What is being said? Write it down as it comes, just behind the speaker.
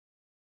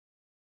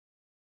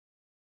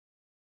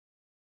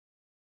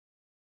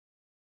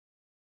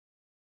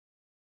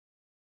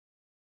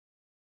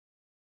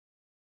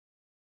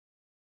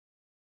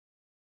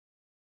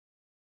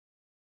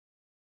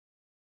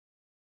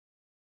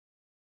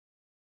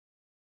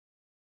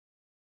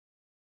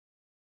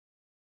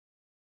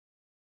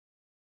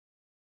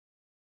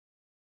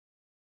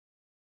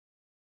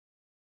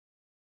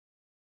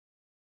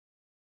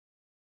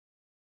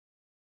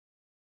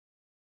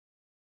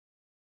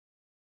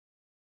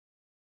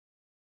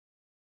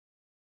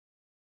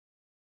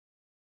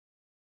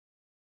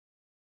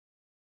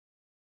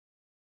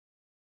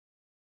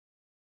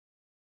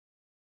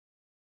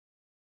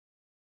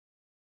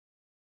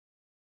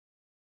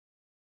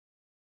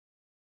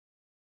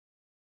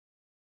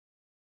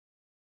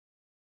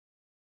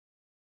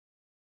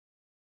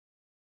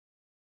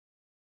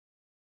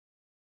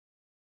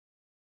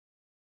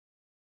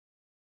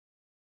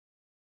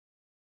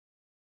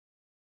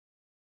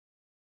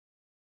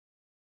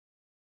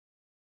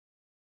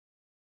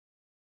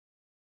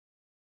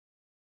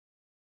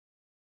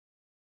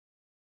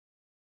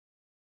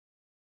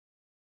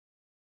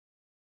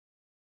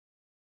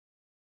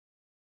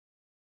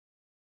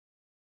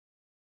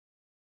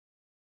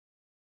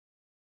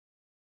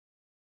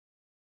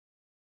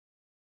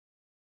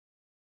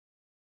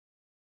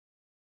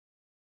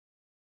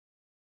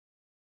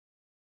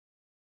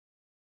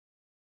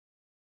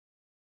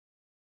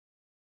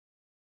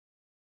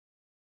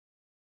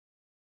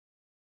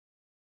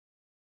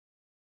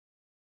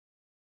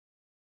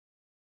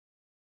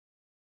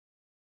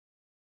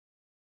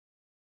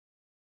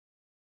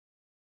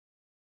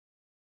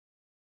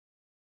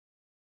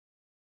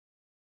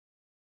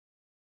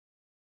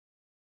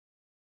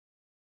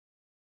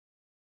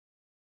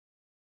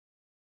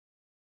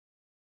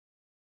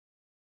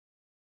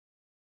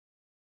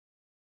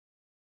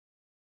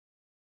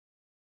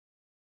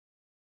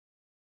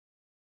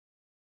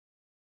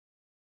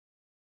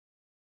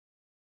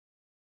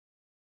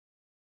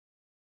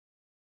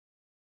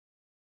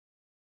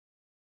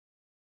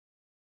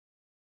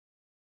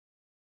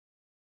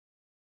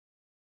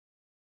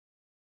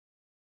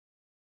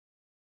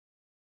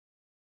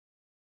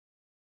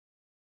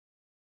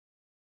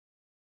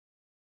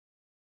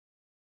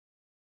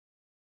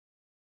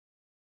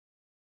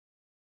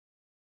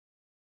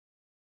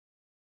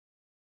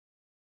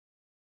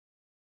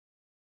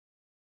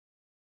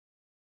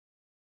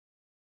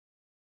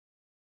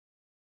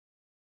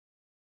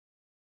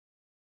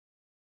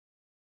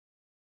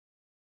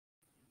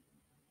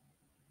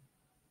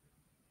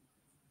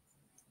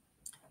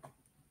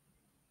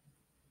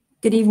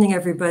Good evening,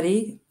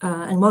 everybody,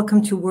 and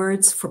welcome to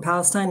Words for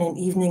Palestine, an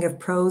evening of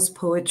prose,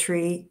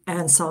 poetry,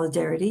 and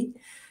solidarity,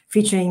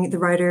 featuring the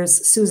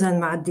writers Susan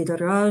Maaddi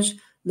Darraj,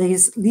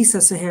 Lisa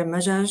Suhair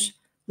Majaj,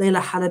 Leila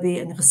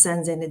Halabi, and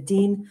Ghassan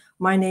Zainuddin.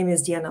 My name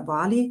is Diana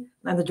Bali.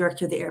 I'm the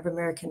director of the Arab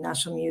American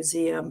National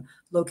Museum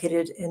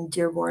located in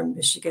Dearborn,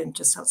 Michigan,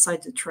 just outside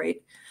Detroit.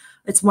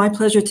 It's my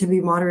pleasure to be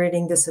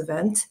moderating this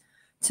event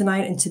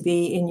tonight and to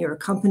be in your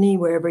company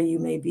wherever you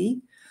may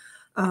be.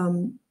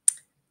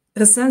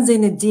 Ghassan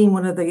Zainuddin,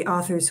 one of the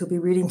authors who'll be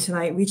reading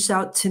tonight, reached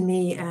out to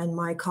me and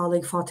my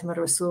colleague Fatima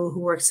Rasool, who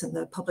works in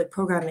the public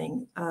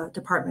programming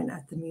department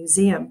at the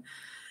museum,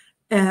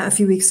 a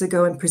few weeks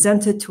ago and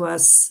presented to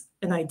us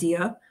an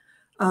idea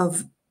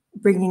of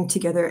bringing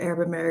together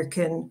Arab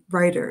American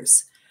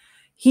writers.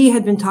 He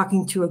had been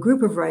talking to a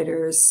group of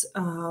writers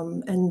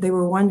and they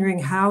were wondering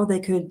how they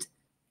could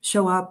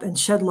show up and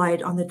shed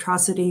light on the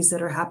atrocities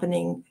that are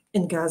happening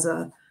in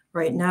Gaza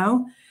right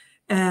now.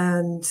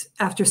 And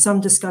after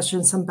some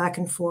discussion, some back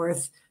and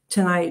forth,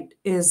 tonight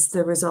is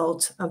the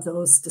result of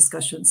those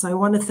discussions. So I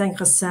want to thank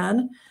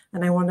Ghassan,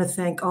 and I want to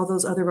thank all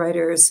those other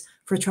writers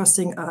for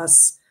trusting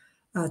us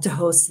to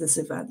host this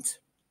event.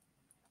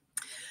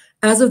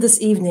 As of this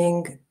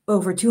evening,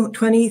 over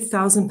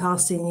 20,000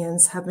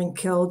 Palestinians have been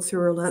killed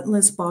through a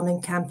relentless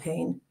bombing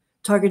campaign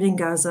targeting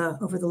Gaza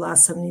over the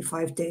last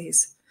 75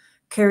 days,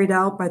 carried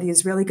out by the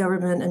Israeli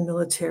government and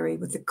military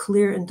with the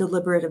clear and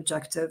deliberate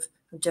objective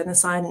of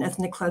genocide and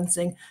ethnic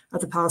cleansing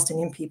of the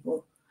Palestinian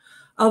people.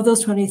 Of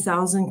those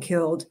 20,000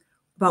 killed,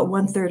 about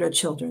 1/3 are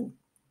children.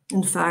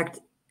 In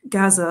fact,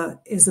 Gaza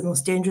is the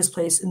most dangerous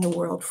place in the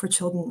world for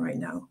children right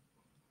now.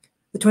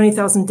 The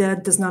 20,000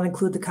 dead does not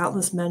include the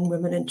countless men,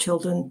 women, and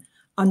children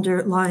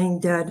lying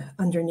dead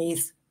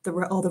underneath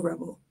all the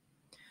rubble.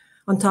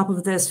 On top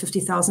of this,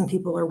 50,000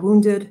 people are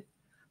wounded.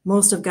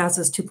 Most of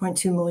Gaza's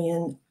 2.2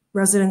 million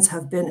residents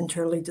have been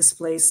internally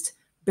displaced,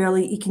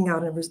 barely eking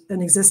out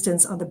an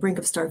existence on the brink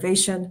of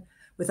starvation,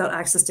 without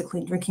access to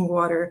clean drinking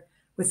water,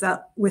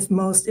 with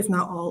most, if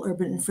not all,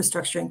 urban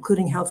infrastructure,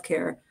 including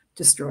healthcare,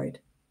 destroyed.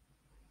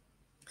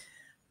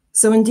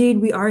 So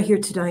indeed, we are here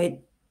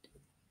tonight,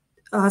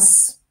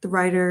 us, the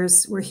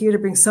writers, we're here to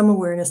bring some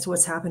awareness to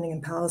what's happening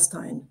in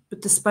Palestine.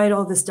 But despite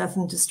all this death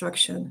and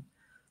destruction,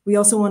 we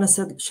also want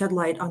to shed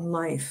light on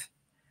life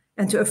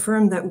and to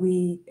affirm that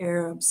we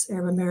Arabs,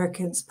 Arab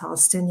Americans,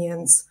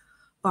 Palestinians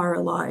are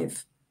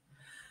alive.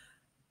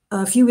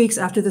 A few weeks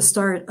after the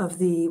start of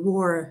the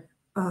war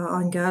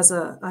on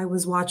Gaza, I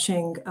was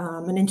watching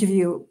an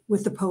interview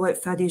with the poet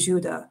Fadi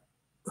Jouda,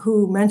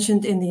 who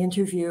mentioned in the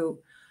interview,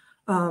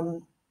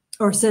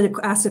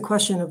 asked a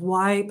question of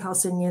why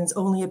Palestinians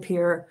only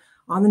appear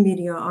on the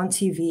media, on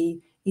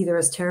TV, either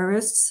as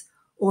terrorists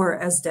or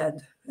as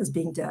dead, as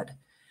being dead.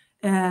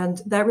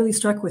 And that really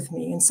struck with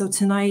me. And so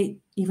tonight,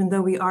 even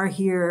though we are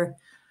here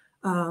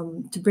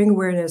to bring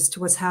awareness to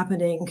what's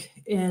happening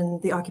in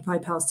the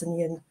occupied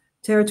Palestinian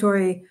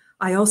territory,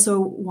 I also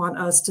want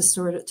us to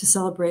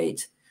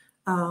celebrate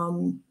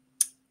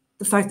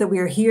the fact that we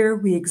are here,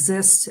 we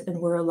exist, and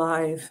we're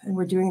alive. And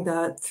we're doing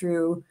that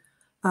through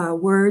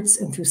words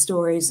and through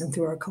stories and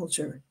through our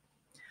culture.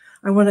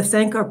 I want to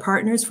thank our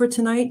partners for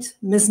tonight,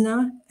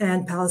 MISNA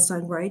and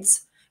Palestine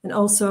Rights, and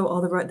also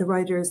all the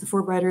writers, the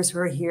 4 writers who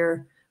are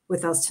here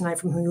with us tonight,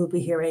 from whom you'll be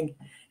hearing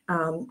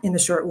in a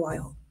short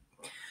while.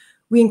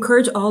 We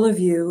encourage all of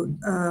you,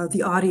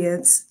 the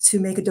audience, to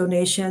make a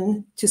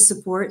donation to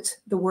support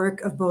the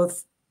work of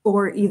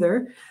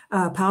either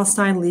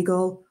Palestine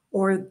Legal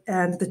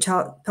and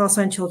the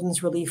Palestine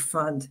Children's Relief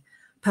Fund.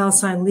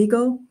 Palestine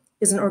Legal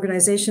is an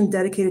organization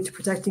dedicated to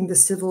protecting the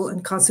civil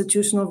and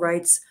constitutional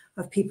rights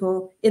of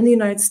people in the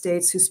United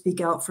States who speak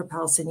out for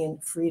Palestinian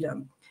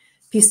freedom.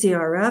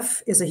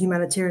 PCRF is a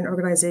humanitarian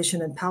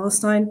organization in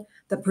Palestine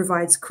that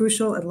provides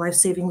crucial and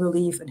life-saving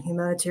relief and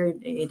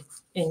humanitarian aid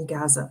in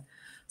Gaza.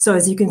 So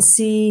as you can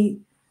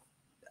see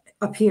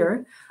up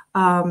here,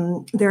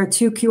 there are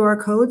 2 QR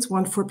codes,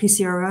 one for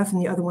PCRF and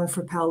the other one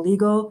for Pal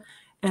Legal.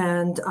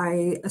 And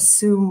I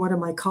assume one of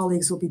my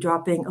colleagues will be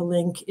dropping a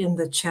link in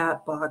the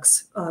chat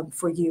box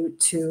for you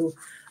to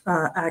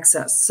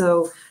access.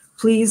 So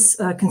please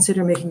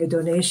consider making a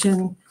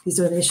donation. These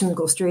donations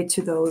go straight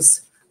to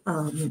those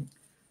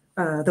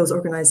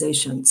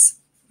organizations.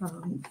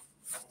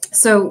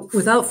 So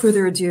without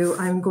further ado,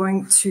 I'm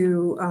going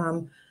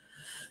to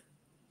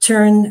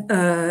turn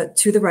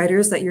to the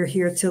writers that you're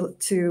here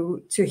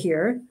to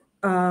hear.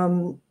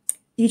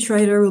 Each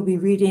writer will be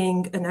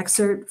reading an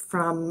excerpt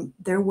from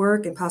their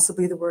work and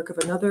possibly the work of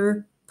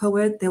another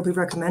poet. They'll be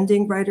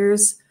recommending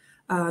writers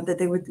that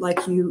they would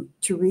like you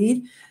to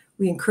read.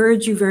 We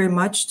encourage you very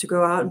much to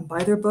go out and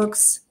buy their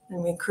books,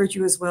 and we encourage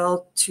you as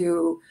well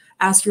to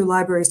ask your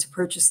libraries to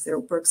purchase their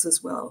books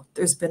as well.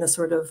 There's been a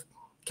sort of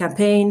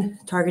campaign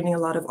targeting a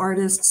lot of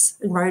artists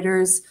and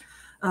writers,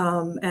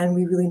 and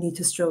we really need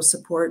to show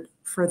support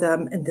for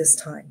them in this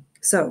time.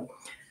 So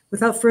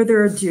without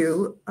further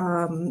ado,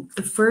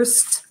 the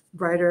first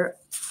writer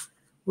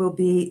will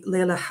be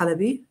Leila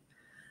Halabi.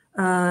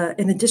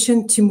 In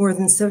addition to more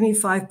than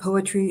 75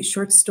 poetry,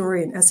 short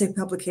story, and essay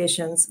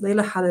publications,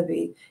 Leila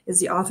Halabi is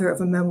the author of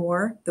a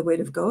memoir, The Weight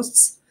of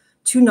Ghosts,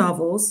 2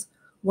 novels,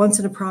 Once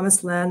in a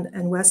Promised Land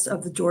and West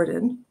of the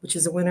Jordan, which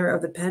is a winner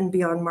of the Pen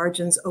Beyond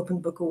Margins Open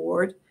Book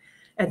Award,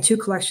 and 2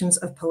 collections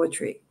of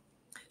poetry.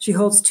 She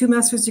holds 2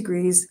 master's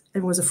degrees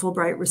and was a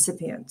Fulbright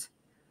recipient.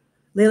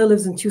 Leila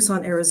lives in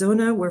Tucson,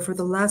 Arizona, where for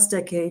the last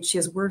decade she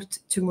has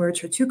worked to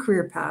merge her 2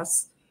 career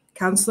paths,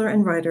 counselor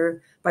and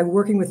writer, by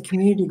working with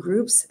community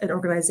groups and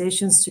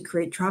organizations to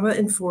create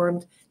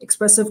trauma-informed,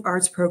 expressive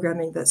arts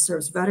programming that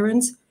serves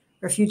veterans,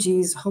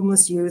 refugees,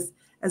 homeless youth,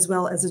 as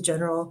well as the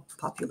general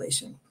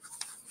population.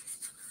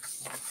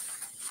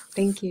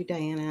 Thank you,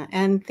 Diana.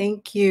 And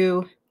thank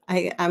you.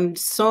 I'm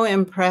so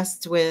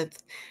impressed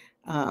with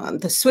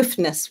the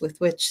swiftness with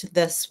which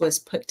this was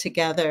put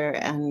together.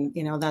 And,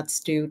 you know,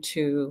 that's due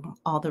to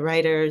all the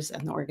writers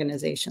and the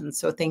organizations.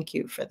 So thank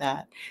you for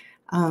that.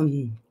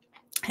 And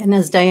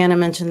as Diana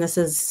mentioned, this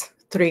is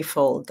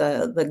threefold.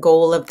 The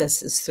goal of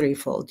this is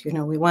threefold. You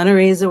know, we want to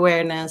raise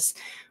awareness,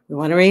 we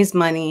want to raise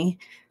money,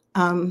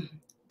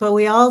 but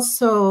we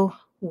also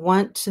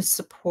want to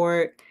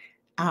support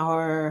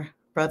our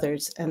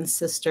brothers and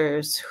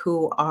sisters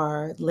who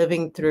are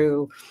living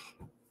through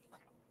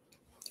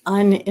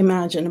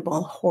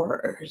unimaginable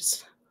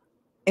horrors.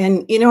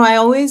 And, you know, I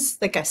always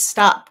I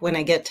stop when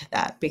I get to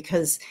that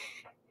because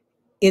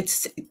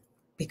it's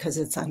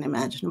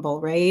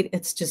unimaginable, right?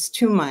 It's just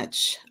too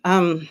much.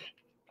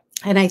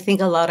 And I think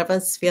a lot of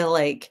us feel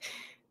like,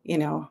 you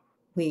know,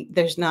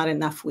 there's not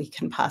enough we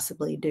can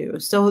possibly do.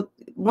 So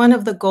one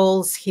of the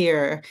goals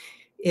here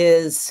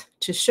is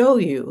to show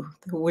you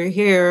that we're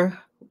here.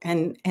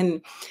 And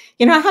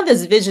you know, I have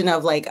this vision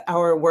of like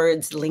our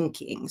words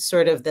linking,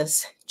 sort of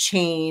this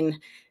chain,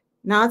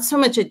 not so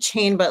much a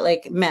chain, but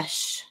like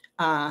mesh,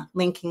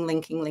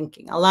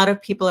 linking. A lot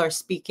of people are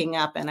speaking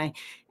up, and I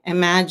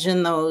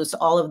imagine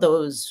all of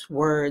those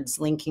words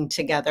linking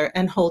together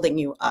and holding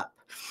you up.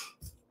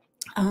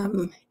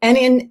 And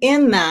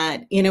in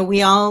that, you know,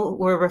 we all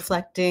were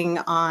reflecting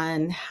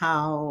on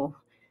how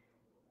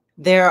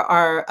there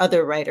are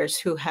other writers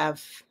who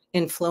have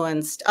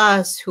influenced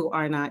us who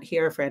are not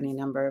here for any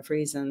number of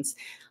reasons.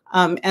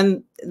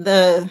 And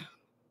the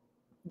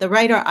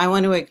writer I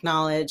want to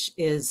acknowledge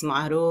is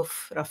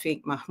Ma'ruf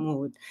Rafiq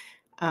Mahmoud.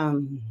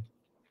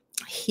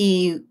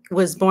 He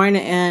was born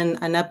in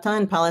Anabta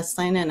in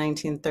Palestine in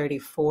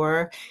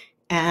 1934.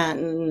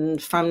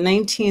 And from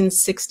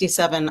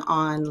 1967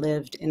 on,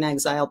 lived in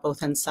exile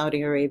both in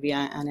Saudi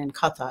Arabia and in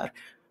Qatar,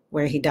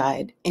 where he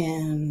died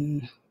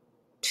in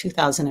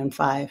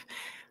 2005.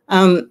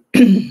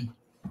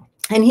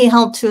 And he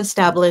helped to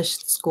establish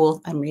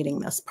school. I'm reading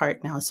this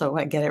part now, so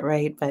I get it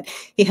right. But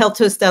he helped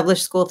to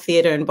establish school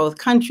theater in both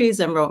countries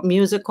and wrote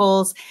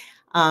musicals.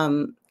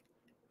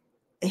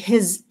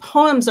 His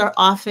poems are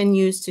often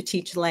used to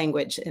teach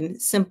language in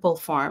simple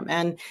form.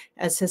 And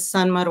as his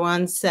son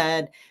Marwan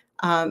said,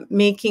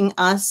 making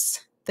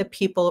us the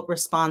people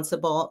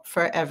responsible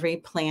for every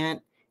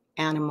plant,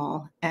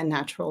 animal, and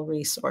natural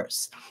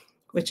resource,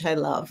 which I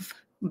love.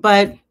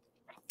 But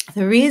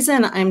the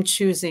reason I'm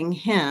choosing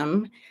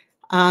him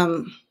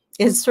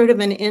is sort of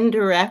an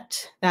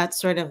indirect, that's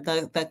sort of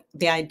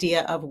the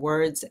idea of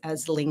words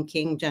as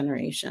linking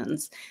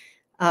generations.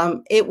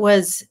 It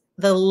was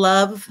the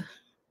love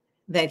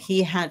that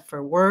he had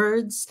for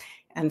words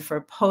and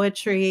for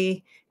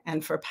poetry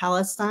and for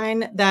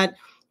Palestine that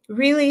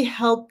really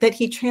helped, that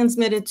he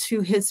transmitted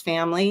to his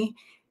family,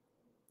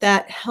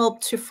 that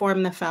helped to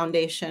form the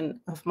foundation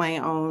of my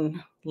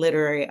own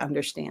literary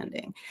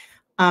understanding.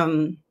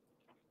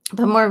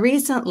 But more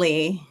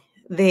recently,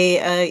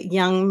 a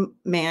young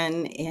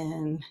man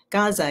in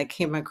Gaza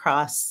came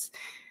across,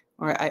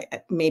 or I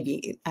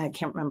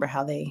can't remember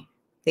how they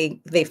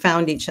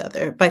found each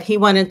other, but he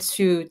wanted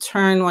to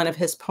turn one of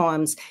his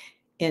poems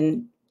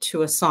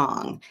into a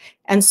song.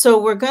 And so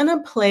we're going to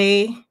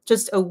play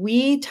just a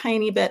wee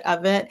tiny bit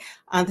of it.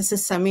 This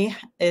is Samih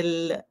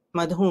El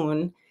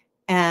Madhoun,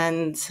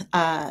 and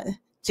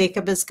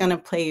Jacob is going to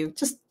play you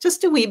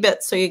just a wee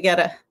bit so you get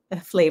a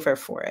flavor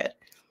for it.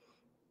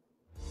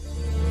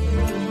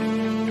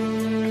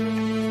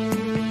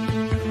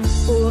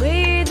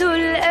 أريد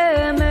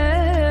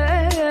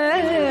الأمان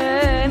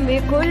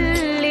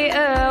بكل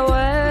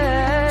أوان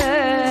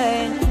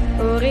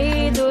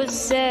أريد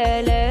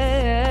السلام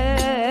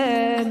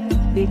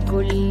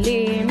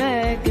بكل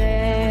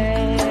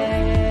مكان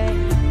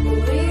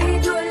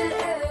أريد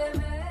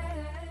الأمان.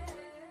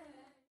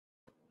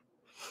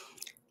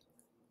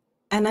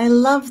 And I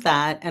love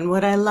that. And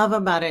what I love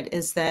about it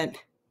is that,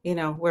 you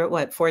know,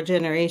 we're 4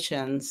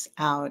 generations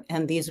out,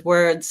 and these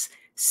words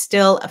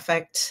still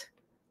affect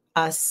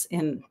us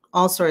in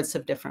all sorts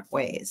of different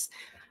ways.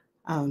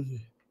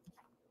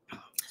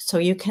 So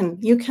you can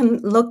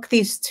look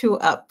these 2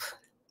 up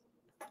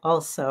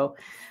also.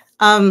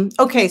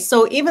 Okay,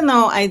 so even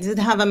though I did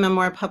have a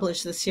memoir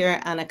published this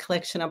year and a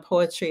collection of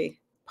poetry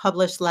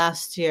published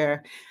last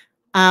year,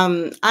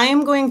 I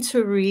am going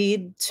to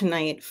read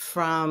tonight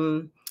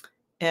from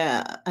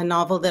a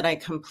novel that I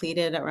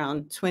completed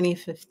around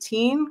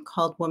 2015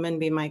 called Woman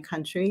Be My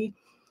Country.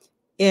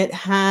 It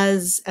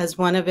has as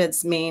one of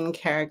its main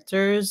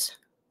characters,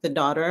 the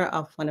daughter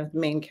of one of the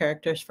main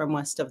characters from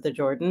west of the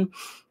Jordan.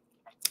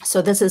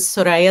 So this is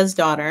Soraya's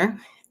daughter,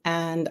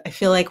 and I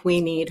feel like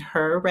we need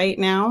her right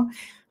now.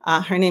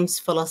 Her name's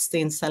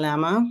Palestine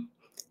Salama,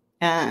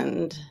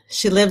 and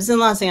she lives in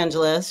Los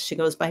Angeles. She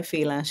goes by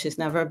Fila. She's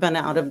never been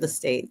out of the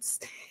States.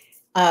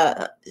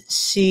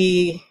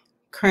 She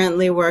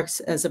currently works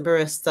as a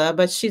barista,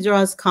 but she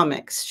draws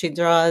comics. She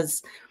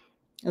draws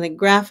like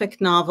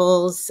graphic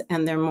novels,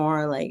 and they're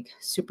more like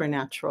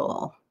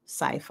supernatural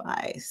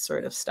sci-fi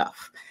sort of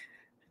stuff.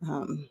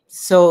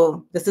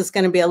 So this is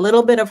going to be a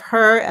little bit of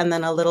her and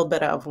then a little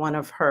bit of one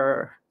of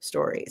her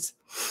stories.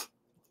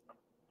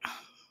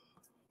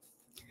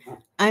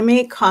 I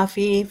make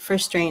coffee for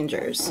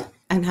strangers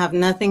and have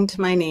nothing to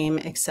my name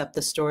except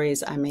the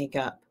stories I make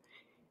up.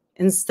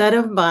 Instead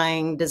of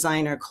buying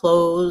designer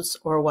clothes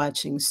or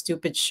watching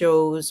stupid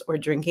shows or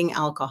drinking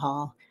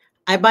alcohol,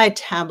 I buy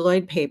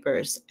tabloid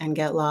papers and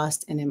get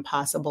lost in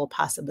impossible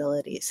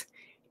possibilities.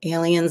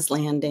 Aliens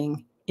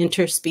landing,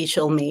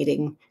 interspecial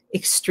mating,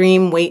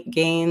 extreme weight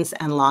gains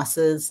and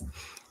losses.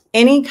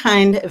 Any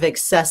kind of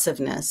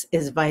excessiveness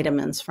is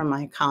vitamins for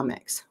my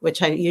comics,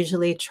 which I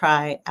usually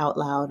try out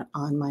loud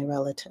on my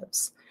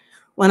relatives.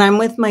 When I'm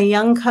with my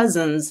young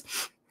cousins,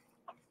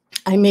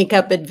 I make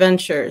up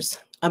adventures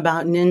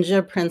about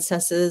ninja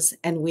princesses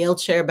and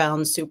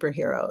wheelchair-bound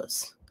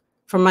superheroes.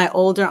 For my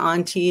older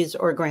aunties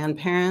or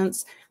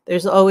grandparents,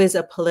 there's always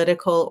a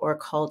political or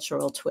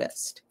cultural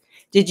twist.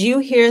 Did you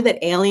hear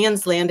that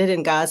aliens landed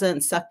in Gaza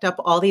and sucked up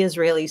all the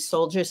Israeli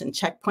soldiers and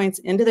checkpoints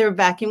into their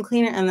vacuum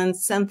cleaner and then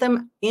sent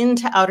them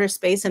into outer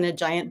space in a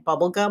giant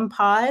bubblegum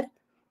pod?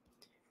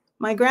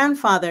 My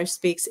grandfather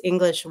speaks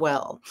English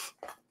well,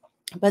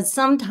 but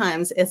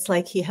sometimes it's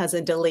like he has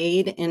a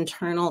delayed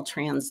internal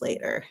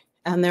translator,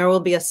 and there will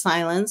be a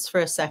silence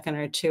for a second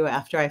or two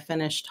after I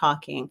finish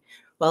talking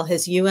while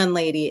his UN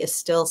lady is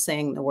still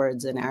saying the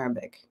words in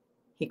Arabic.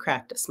 He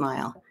cracked a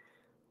smile.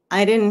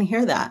 I didn't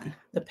hear that.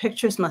 The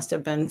pictures must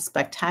have been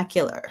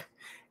spectacular.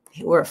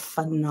 They were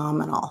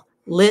phenomenal.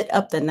 Lit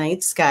up the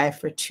night sky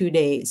for 2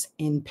 days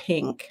in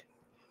pink.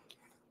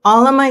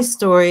 All of my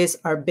stories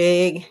are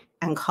big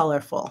and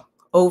colorful,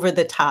 over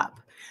the top.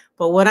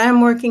 But what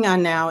I'm working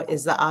on now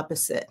is the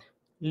opposite.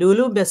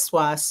 Lulu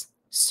Biswas,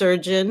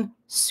 surgeon,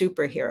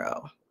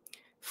 superhero.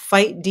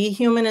 Fight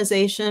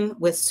dehumanization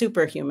with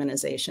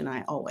superhumanization,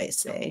 I always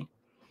say.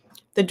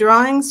 The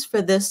drawings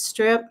for this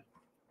strip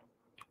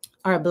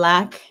are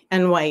black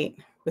and white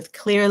with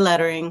clear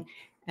lettering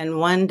and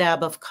one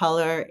dab of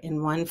color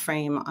in one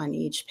frame on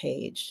each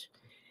page.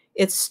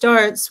 It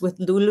starts with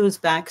Lulu's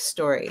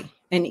backstory,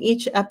 and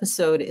each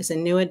episode is a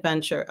new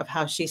adventure of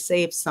how she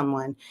saves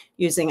someone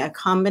using a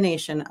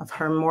combination of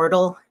her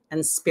mortal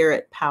and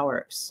spirit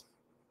powers.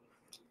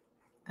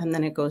 And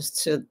then it goes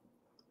to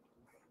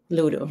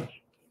Lulu.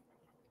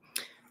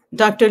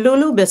 Dr.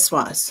 Lulu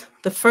Biswas,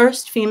 the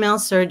first female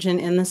surgeon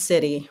in the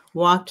city,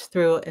 walked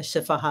through a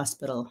Shifa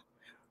hospital.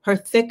 Her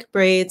thick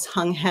braids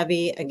hung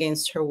heavy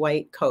against her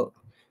white coat.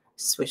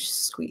 Swish,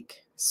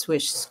 squeak,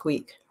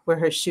 were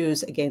her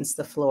shoes against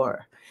the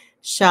floor.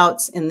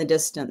 Shouts in the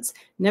distance,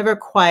 never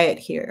quiet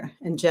here,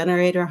 and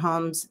generator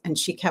hums, and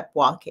she kept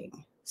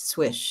walking.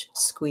 Swish,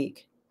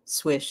 squeak,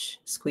 swish,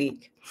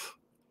 squeak.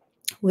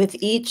 With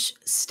each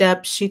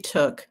step she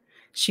took,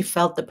 she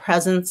felt the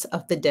presence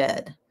of the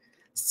dead.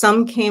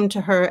 Some came to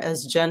her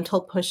as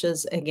gentle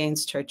pushes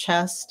against her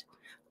chest,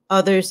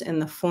 others in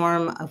the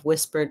form of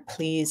whispered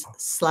pleas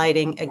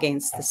sliding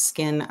against the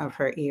skin of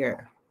her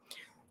ear.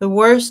 The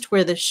worst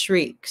were the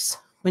shrieks.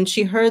 When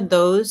she heard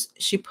those,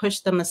 she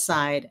pushed them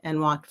aside and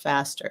walked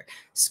faster.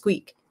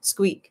 Squeak,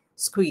 squeak,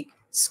 squeak,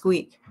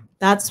 squeak.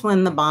 That's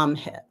when the bomb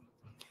hit.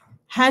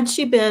 Had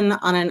she been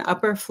on an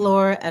upper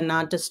floor and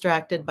not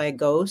distracted by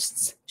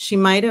ghosts, she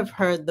might have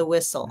heard the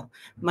whistle,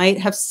 might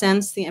have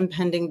sensed the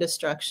impending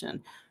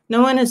destruction.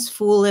 No one is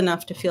fool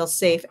enough to feel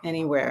safe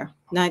anywhere,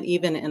 not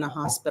even in a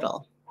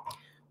hospital.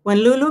 When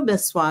Lulu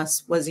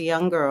Biswas was a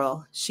young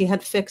girl, she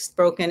had fixed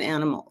broken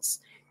animals,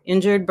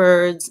 injured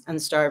birds,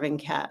 and starving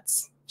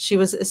cats. She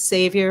was a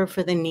savior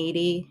for the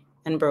needy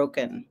and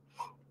broken.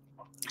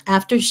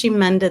 After she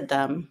mended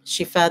them,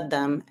 she fed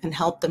them and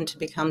helped them to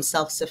become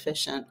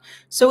self-sufficient.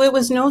 So it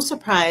was no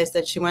surprise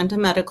that she went to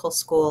medical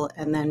school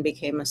and then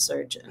became a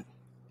surgeon.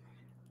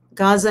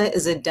 Gaza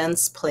is a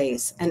dense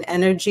place, and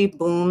energy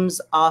booms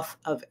off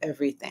of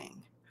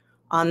everything.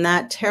 On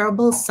that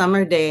terrible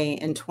summer day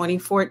in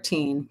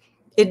 2014,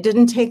 it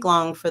didn't take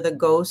long for the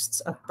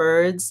ghosts of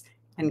birds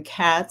and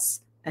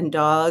cats and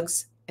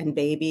dogs and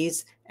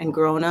babies and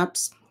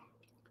grown-ups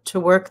to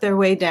work their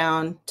way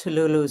down to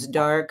Lulu's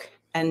dark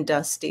and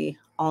dusty,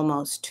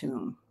 almost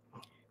tomb.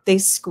 They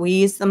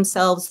squeezed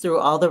themselves through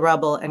all the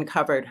rubble and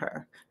covered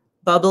her,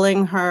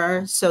 bubbling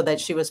her so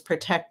that she was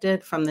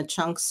protected from the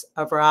chunks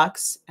of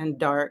rocks and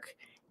dark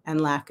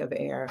and lack of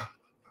air,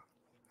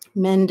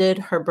 mended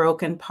her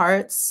broken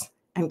parts,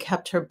 and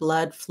kept her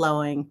blood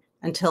flowing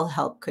until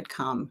help could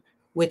come,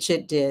 which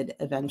it did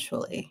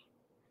eventually.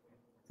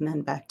 And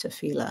then back to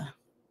Fila.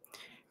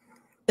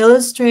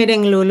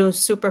 Illustrating Lulu's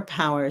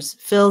superpowers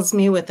fills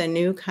me with a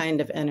new kind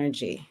of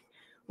energy.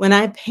 When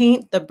I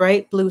paint the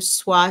bright blue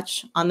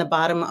swatch on the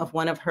bottom of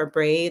one of her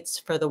braids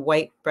for the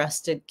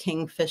white-breasted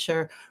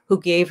kingfisher who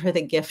gave her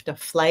the gift of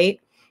flight,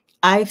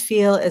 I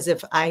feel as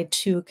if I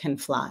too can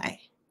fly.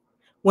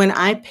 When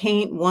I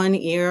paint one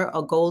ear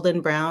a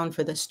golden brown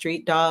for the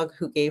street dog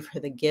who gave her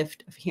the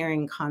gift of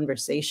hearing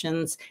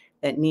conversations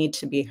that need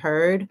to be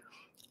heard,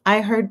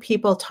 I heard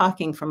people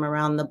talking from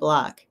around the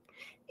block.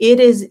 It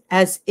is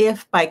as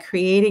if by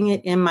creating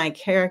it in my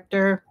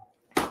character,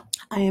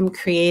 I am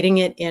creating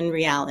it in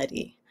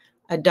reality.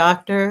 A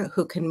doctor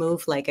who can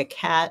move like a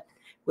cat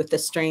with the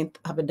strength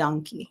of a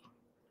donkey.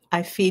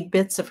 I feed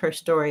bits of her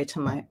story to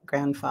my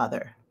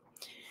grandfather.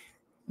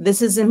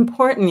 This is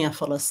important, Ya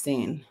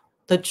Palestine.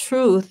 The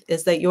truth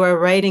is that you are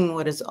writing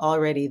what is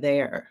already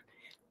there.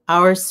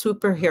 Our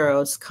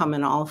superheroes come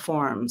in all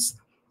forms.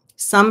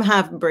 Some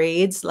have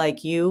braids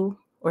like you,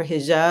 or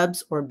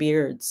hijabs or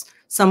beards.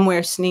 Some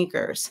wear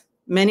sneakers.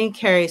 Many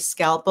carry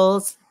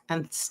scalpels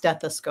and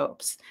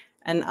stethoscopes,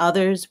 and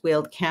others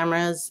wield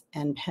cameras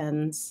and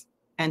pens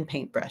and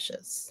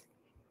paintbrushes.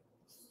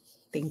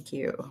 Thank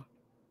you.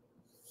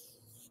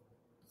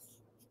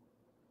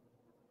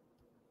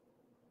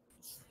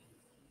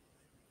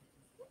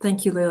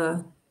 Thank you,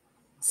 Leila,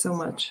 so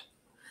much.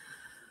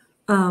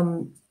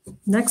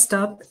 Next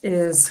up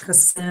is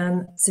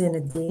Hassan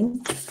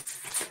Zainuddin.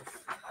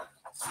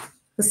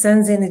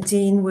 Hassan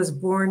Zainuddin was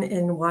born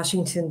in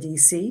Washington,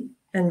 D.C.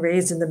 and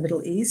raised in the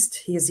Middle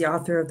East. He is the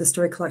author of the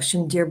story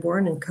collection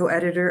Dearborn and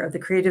co-editor of the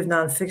creative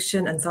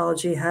nonfiction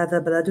anthology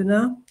Hada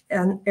Baladuna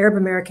and Arab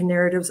American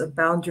narratives of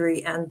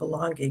boundary and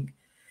belonging.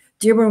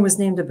 Dearborn was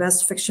named the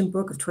best fiction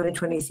book of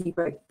 2023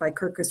 by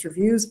Kirkus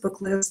Review's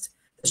book list,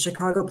 the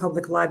Chicago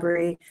Public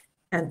Library,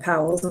 and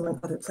Powell's, among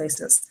other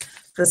places.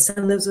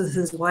 Hassan lives with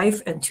his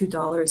wife and two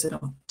daughters in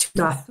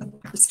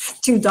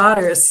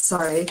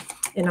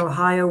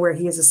Ohio, where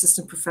he is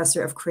assistant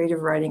professor of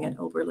creative writing at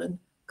Oberlin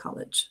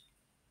College.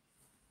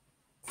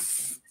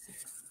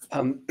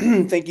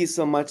 Thank you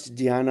so much,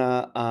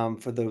 Diana,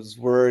 for those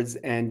words.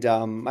 And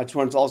I just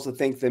wanted to also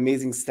thank the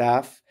amazing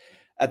staff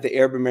at the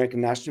Arab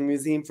American National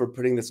Museum for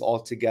putting this all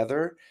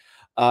together.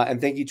 And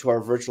thank you to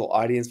our virtual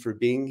audience for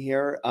being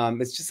here.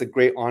 It's just a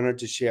great honor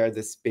to share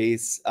this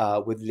space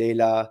with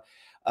Leila,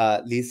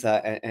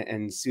 Lisa,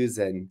 and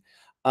Susan.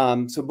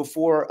 So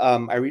before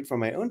I read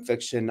from my own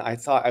fiction, I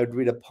thought I would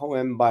read a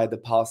poem by the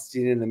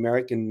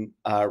Palestinian-American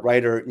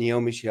writer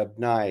Naomi Shihab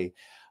Nye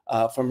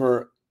from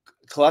her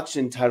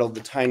collection titled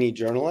The Tiny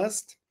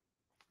Journalist,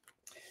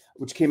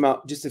 which came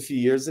out just a few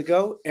years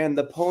ago. And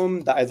the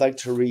poem that I'd like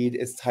to read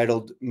is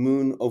titled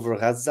Moon over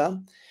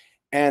Gaza.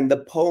 And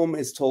the poem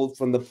is told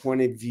from the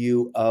point of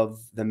view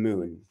of the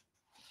moon.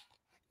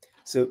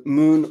 So,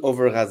 Moon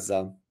over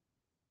Gaza.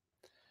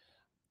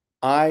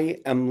 I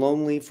am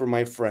lonely for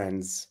my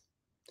friends.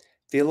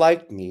 They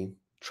liked me,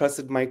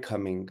 trusted my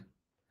coming.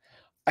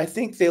 I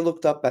think they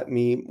looked up at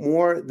me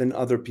more than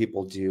other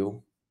people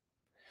do.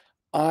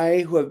 I,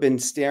 who have been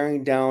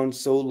staring down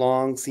so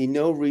long, see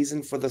no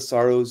reason for the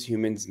sorrows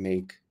humans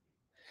make.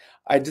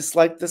 I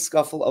dislike the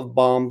scuffle of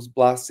bombs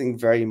blasting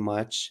very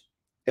much.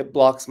 It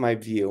blocks my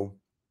view.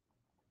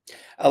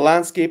 A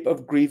landscape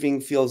of grieving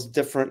feels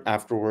different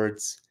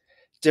afterwards,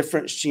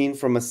 different sheen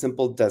from a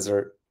simple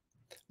desert,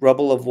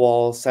 rubble of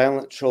walls,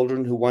 silent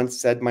children who once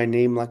said my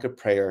name like a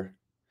prayer.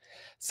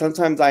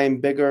 Sometimes I am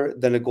bigger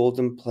than a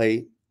golden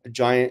plate, a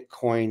giant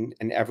coin,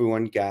 and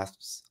everyone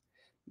gasps.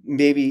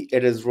 Maybe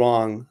it is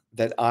wrong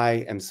that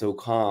I am so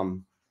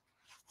calm.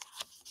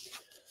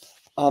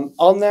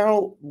 I'll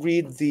now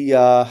read the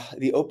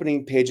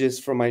opening pages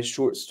from my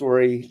short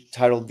story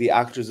titled The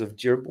Actors of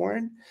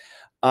Dearborn.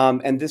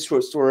 And this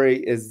short story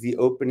is the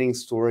opening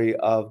story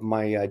of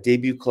my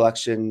debut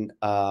collection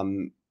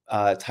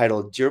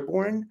titled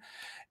Dearborn.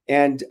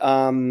 And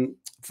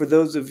for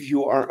those of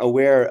you who aren't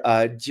aware,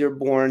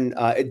 Dearborn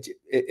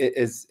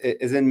is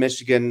in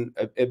Michigan.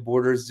 It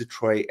borders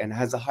Detroit and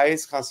has the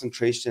highest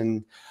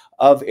concentration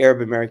of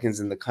Arab Americans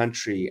in the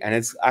country. And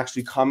it's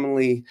actually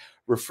commonly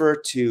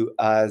referred to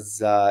as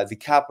the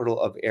capital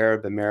of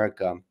Arab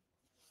America.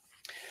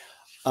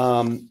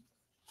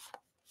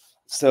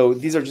 So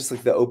these are just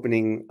like the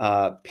opening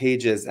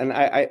pages. And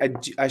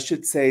I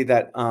should say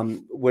that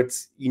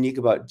what's unique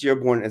about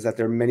Dearborn is that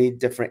there are many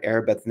different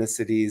Arab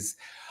ethnicities,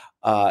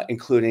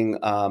 including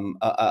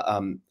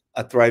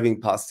a thriving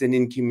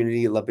Palestinian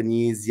community,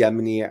 Lebanese,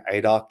 Yemeni,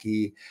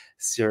 Iraqi,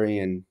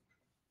 Syrian.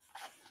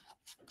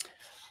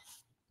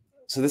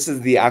 So this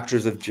is the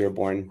actors of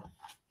Dearborn.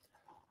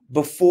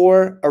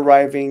 Before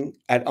arriving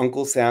at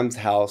Uncle Sam's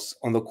house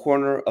on the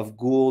corner of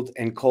Gould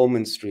and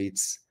Coleman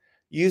Streets,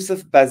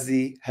 Yusuf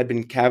Bezi had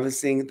been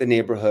canvassing the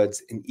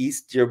neighborhoods in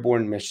East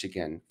Dearborn,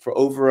 Michigan for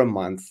over a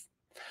month,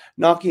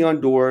 knocking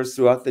on doors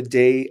throughout the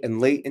day and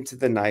late into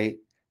the night,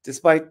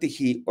 despite the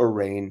heat or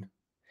rain.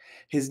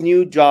 His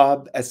new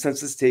job as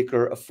census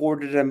taker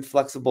afforded him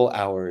flexible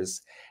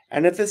hours,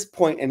 and at this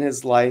point in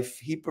his life,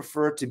 he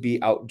preferred to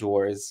be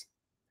outdoors.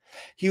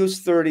 He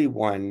was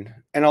 31,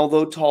 and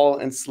although tall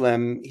and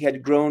slim, he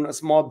had grown a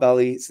small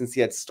belly since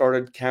he had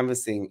started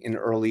canvassing in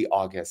early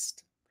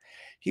August.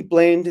 He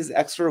blamed his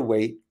extra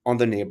weight on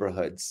the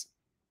neighborhoods.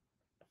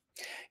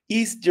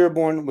 East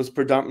Dearborn was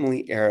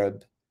predominantly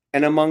Arab,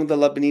 and among the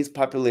Lebanese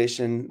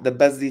population, the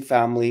Bezdi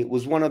family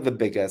was one of the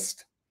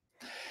biggest.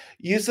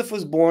 Yusuf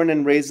was born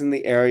and raised in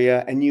the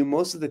area and knew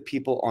most of the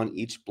people on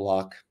each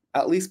block,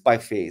 at least by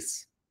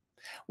face.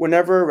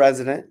 Whenever a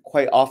resident,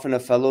 quite often a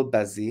fellow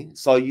Bezdi,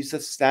 saw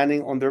Yusuf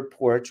standing on their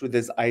porch with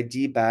his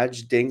ID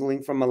badge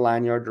dangling from a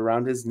lanyard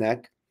around his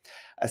neck,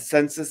 a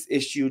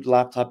census-issued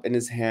laptop in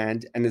his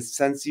hand, and his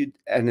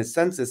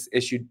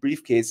census-issued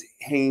briefcase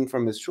hanging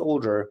from his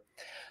shoulder,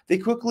 they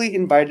quickly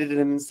invited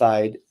him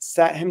inside,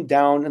 sat him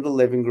down in the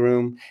living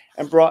room,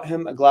 and brought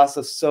him a glass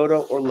of soda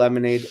or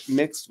lemonade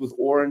mixed with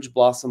orange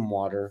blossom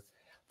water,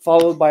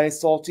 followed by a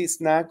salty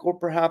snack or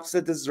perhaps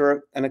a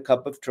dessert and a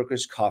cup of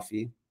Turkish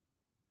coffee.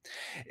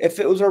 If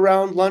it was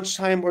around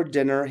lunchtime or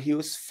dinner, he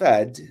was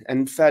fed,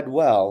 and fed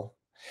well.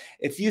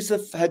 If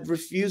Yusuf had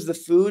refused the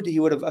food, he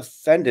would have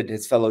offended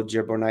his fellow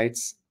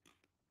Dearbornites.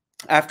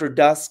 After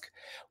dusk,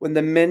 when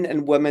the men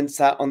and women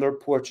sat on their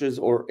porches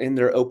or in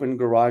their open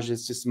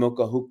garages to smoke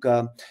a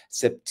hookah,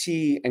 sip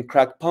tea, and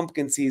crack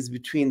pumpkin seeds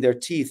between their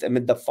teeth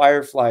amid the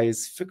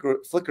fireflies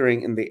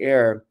flickering in the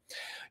air,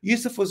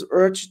 Yusuf was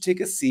urged to take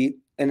a seat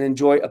and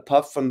enjoy a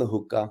puff from the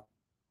hookah.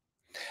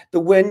 The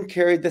wind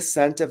carried the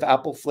scent of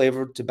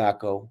apple-flavored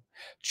tobacco.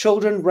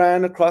 Children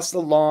ran across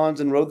the lawns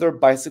and rode their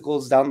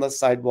bicycles down the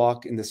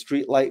sidewalk in the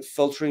streetlight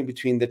filtering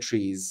between the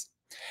trees.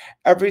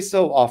 Every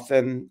so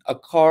often, a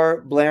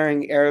car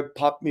blaring Arab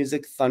pop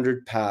music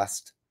thundered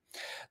past.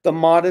 The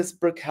modest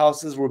brick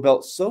houses were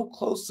built so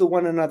close to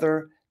one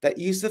another that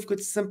Yusuf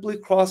could simply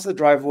cross the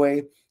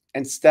driveway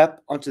and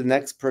step onto the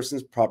next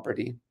person's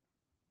property.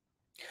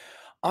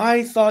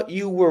 "I thought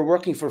you were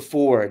working for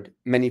Ford,"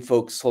 many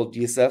folks told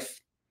Yusuf.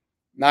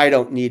 "I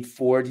don't need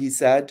Ford," he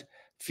said,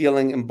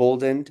 feeling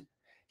emboldened.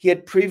 He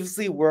had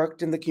previously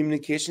worked in the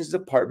communications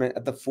department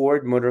at the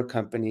Ford Motor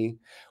Company,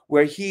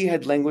 where he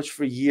had languished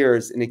for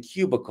years in a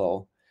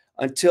cubicle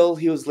until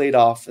he was laid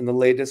off in the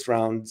latest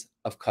rounds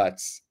of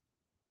cuts.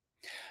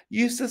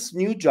 Yusuf's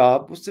new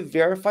job was to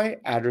verify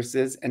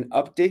addresses and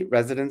update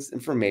residents'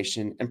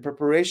 information in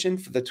preparation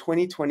for the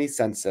 2020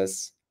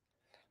 census.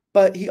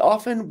 But he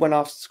often went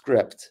off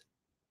script.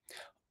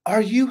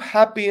 "Are you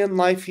happy in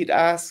life?" he'd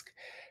ask.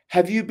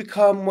 "Have you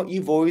become what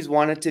you've always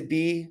wanted to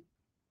be?"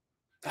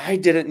 "I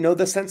didn't know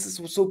the census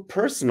was so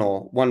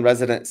personal," one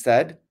resident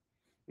said.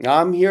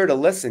 "I'm here to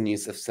listen,"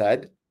 Yusuf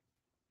said.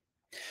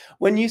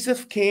 When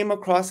Yusuf came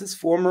across his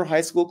former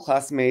high school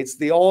classmates,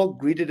 they all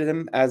greeted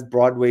him as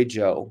Broadway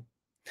Joe.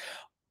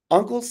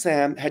 Uncle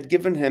Sam had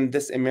given him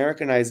this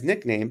Americanized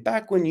nickname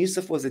back when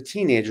Yusuf was a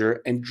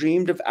teenager and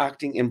dreamed of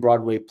acting in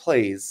Broadway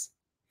plays.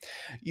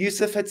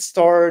 Yusuf had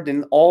starred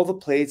in all the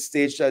plays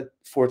staged at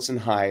Fortson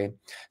High,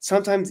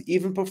 sometimes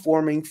even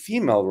performing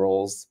female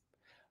roles.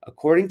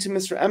 According to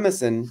Mr.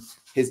 Emerson,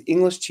 his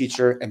English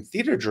teacher and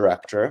theater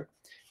director,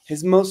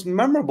 his most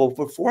memorable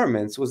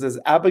performance was as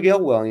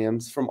Abigail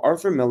Williams from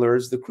Arthur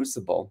Miller's The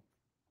Crucible.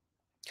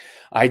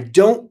 "I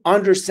don't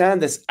understand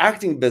this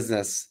acting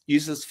business,"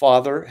 Yusuf's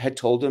father had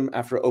told him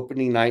after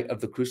opening night of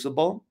The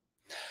Crucible.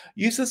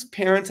 Yusuf's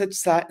parents had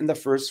sat in the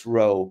first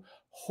row,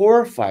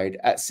 horrified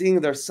at seeing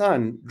their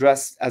son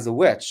dressed as a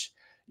witch.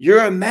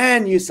 "You're a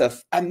man,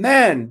 Yusuf, a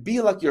man!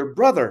 Be like your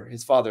brother,"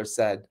 his father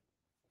said.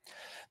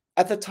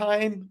 At the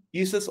time,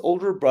 Yusuf's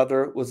older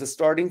brother was a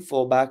starting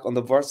fullback on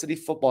the varsity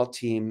football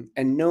team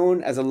and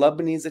known as a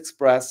Lebanese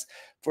Express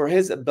for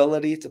his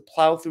ability to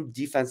plow through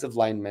defensive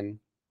linemen.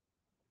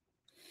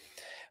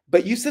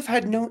 But Yusuf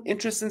had no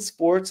interest in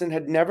sports and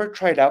had never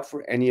tried out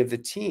for any of the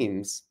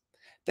teams.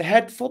 The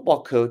head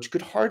football coach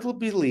could hardly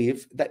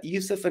believe that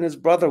Yusuf and his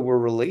brother were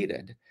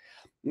related.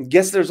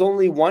 "Guess there's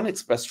only one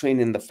express train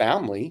in the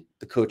family,"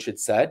 the coach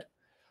had said.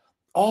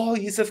 All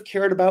Yusuf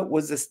cared about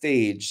was the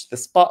stage, the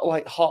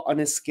spotlight hot on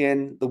his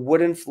skin, the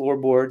wooden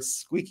floorboards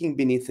squeaking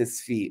beneath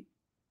his feet.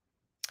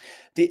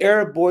 The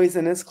Arab boys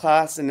in his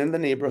class and in the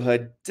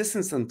neighborhood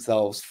distanced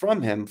themselves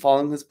from him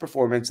following his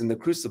performance in The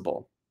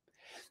Crucible.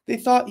 They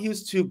thought he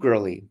was too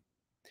girly.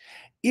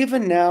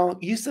 Even now,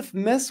 Yusuf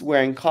missed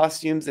wearing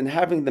costumes and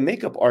having the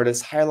makeup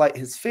artist highlight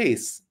his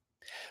face.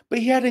 But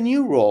he had a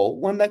new role,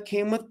 one that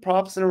came with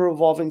props and a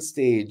revolving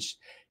stage.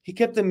 He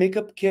kept the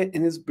makeup kit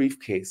in his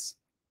briefcase.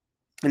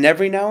 And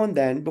every now and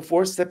then,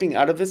 before stepping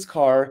out of his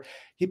car,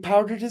 he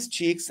powdered his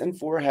cheeks and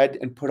forehead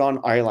and put on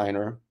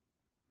eyeliner.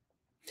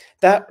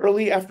 That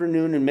early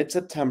afternoon in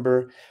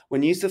mid-September,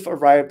 when Yusuf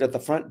arrived at the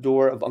front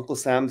door of Uncle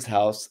Sam's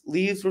house,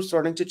 leaves were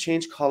starting to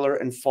change color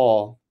and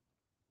fall.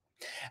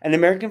 An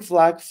American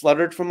flag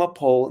fluttered from a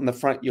pole in the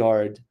front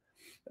yard.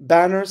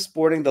 Banners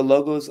sporting the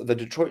logos of the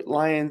Detroit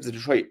Lions, the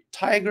Detroit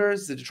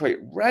Tigers, the Detroit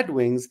Red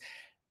Wings,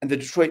 and the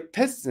Detroit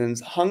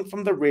Pistons hung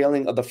from the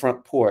railing of the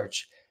front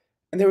porch.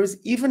 And there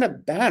was even a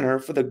banner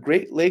for the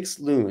Great Lakes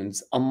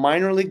Loons, a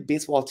minor league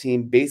baseball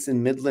team based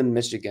in Midland,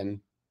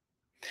 Michigan.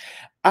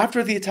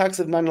 After the attacks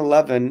of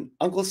 9/11,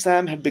 Uncle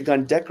Sam had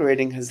begun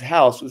decorating his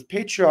house with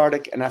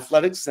patriotic and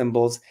athletic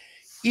symbols,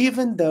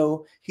 even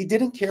though he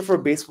didn't care for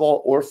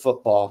baseball or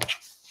football.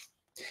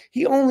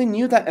 He only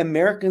knew that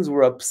Americans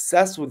were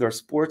obsessed with their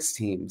sports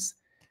teams.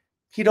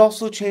 He'd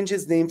also changed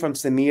his name from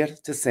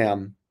Samir to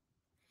Sam.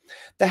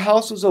 The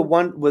house was a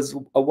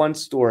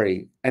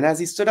one-story, and as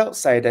he stood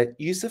outside it,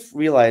 Yusuf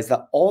realized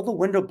that all the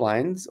window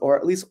blinds, or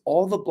at least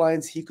all the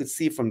blinds he could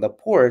see from the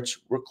porch,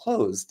 were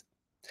closed.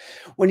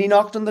 When he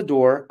knocked on the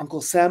door, Uncle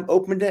Sam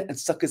opened it and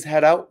stuck his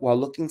head out while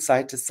looking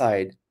side to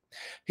side.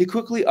 He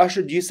quickly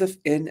ushered Yusuf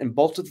in and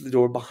bolted the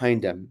door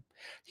behind him.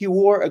 He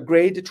wore a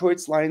gray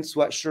Detroit Lions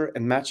sweatshirt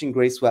and matching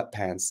gray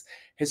sweatpants.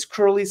 His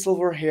curly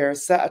silver hair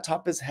sat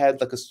atop his head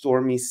like a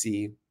stormy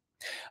sea.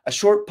 A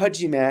short,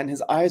 pudgy man,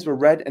 his eyes were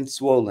red and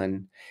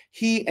swollen.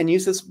 He and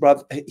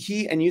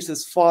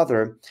Yusuf's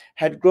father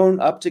had grown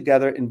up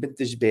together in Bint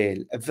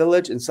Jbeil, a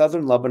village in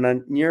southern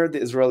Lebanon near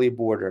the Israeli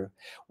border,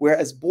 where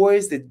as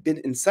boys they'd been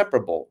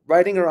inseparable,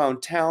 riding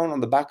around town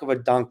on the back of a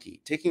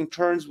donkey, taking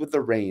turns with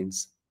the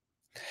reins.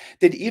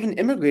 They'd even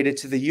immigrated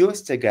to the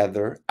U.S.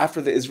 together after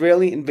the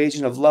Israeli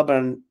invasion of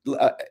Lebanon. In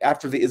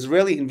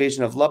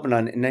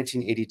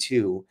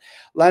 1982,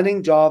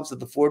 landing jobs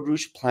at the Ford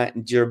Rouge plant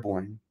in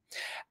Dearborn.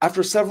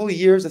 After several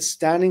years of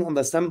standing on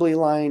the assembly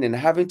line and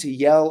having to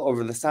yell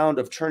over the sound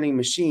of turning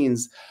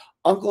machines,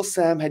 Uncle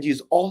Sam had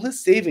used all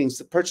his savings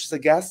to purchase a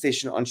gas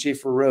station on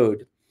Schaefer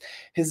Road.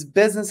 His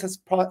business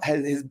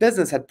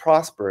had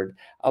prospered,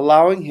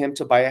 allowing him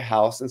to buy a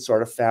house and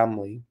start a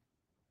family.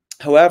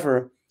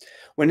 However,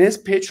 when his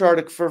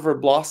patriotic fervor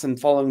blossomed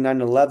following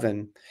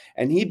 9/11,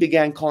 and he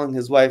began calling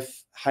his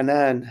wife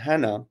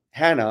Hannah,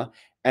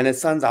 and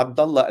his sons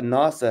Abdullah and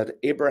Nasser,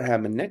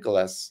 Abraham and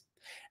Nicholas,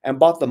 and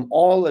bought them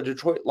all a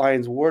Detroit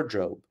Lions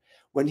wardrobe,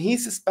 when he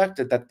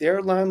suspected that their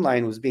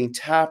landline was being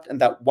tapped and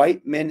that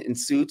white men in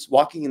suits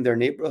walking in their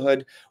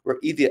neighborhood were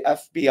either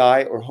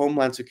FBI or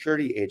Homeland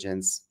Security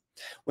agents,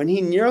 when he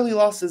nearly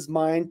lost his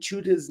mind,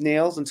 chewed his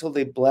nails until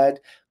they bled,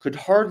 could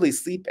hardly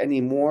sleep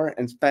anymore,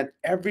 and spent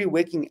every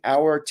waking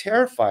hour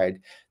terrified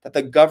that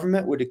the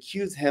government would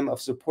accuse him of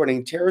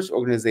supporting terrorist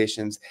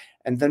organizations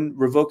and then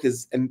revoke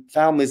his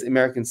family's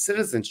American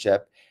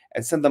citizenship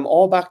and send them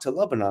all back to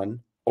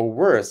Lebanon, or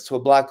worse, to a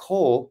black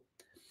hole,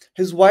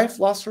 his wife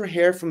lost her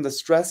hair from the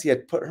stress he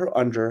had put her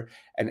under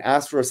and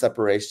asked for a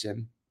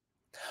separation.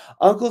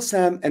 Uncle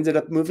Sam ended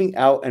up moving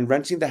out and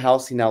renting the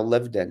house he now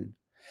lived in.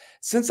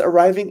 Since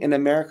arriving in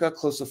America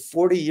close to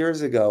 40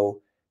 years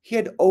ago, he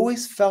had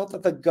always felt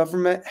that the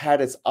government had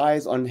its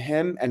eyes on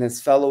him and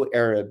his fellow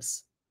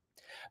Arabs.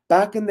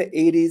 Back in the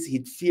 80s,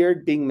 he'd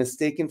feared being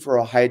mistaken for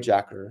a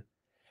hijacker.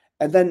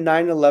 And then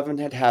 9/11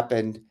 had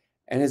happened,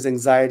 and his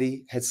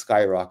anxiety had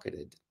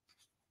skyrocketed.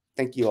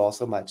 Thank you all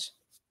so much.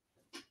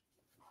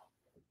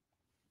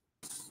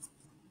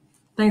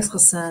 Thanks,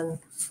 Hassan,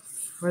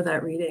 for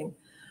that reading.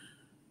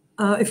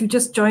 If you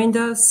just joined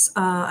us,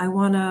 I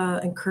want to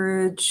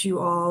encourage you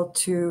all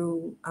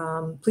to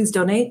please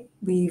donate.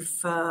 We've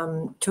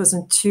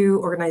chosen 2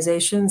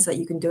 organizations that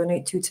you can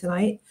donate to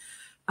tonight,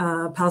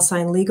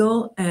 Palestine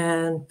Legal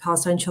and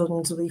Palestine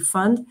Children's Relief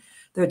Fund.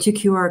 There are 2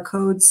 QR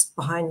codes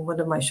behind one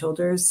of my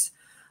shoulders.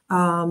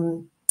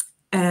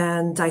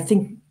 And I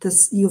think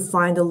you'll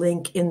find a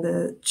link in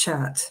the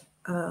chat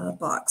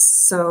box.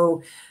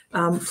 So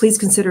please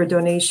consider a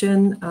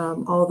donation.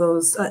 All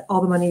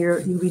the money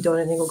you'll be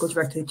donating will go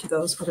directly to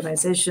those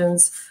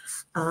organizations.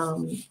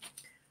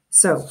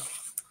 So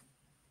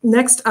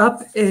next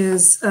up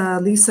is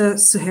Lisa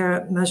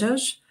Suhair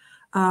Majaj.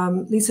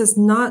 Lisa's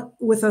not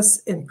with us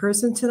in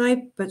person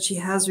tonight, but she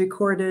has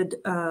recorded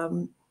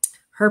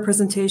her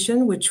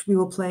presentation, which we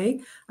will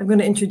play. I'm going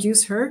to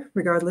introduce her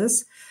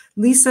regardless.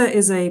 Lisa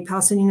is a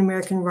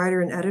Palestinian-American writer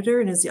and editor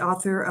and is the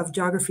author of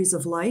Geographies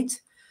of Light,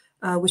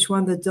 which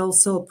won the Del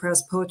Sol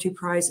Press Poetry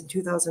Prize in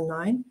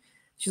 2009.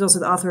 She's also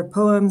the author of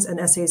poems and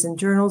essays in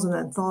journals and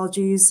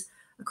anthologies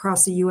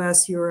across the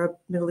US,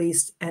 Europe, Middle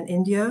East, and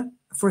India,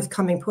 a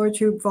forthcoming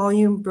poetry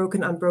volume,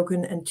 Broken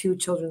Unbroken, and 2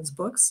 children's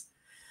books.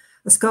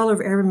 A scholar of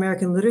Arab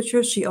American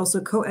literature, she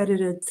also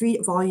co-edited 3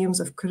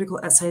 volumes of critical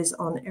essays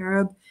on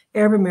Arab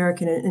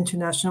American, and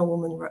international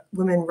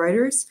women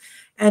writers,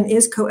 and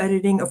is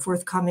co-editing a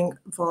forthcoming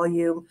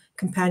volume,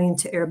 Companion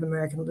to Arab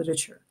American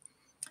Literature.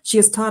 She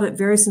has taught at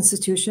various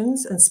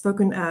institutions and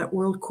spoken at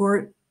World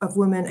Court of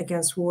Women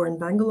Against War in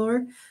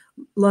Bangalore,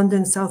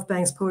 London South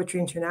Banks Poetry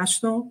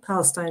International,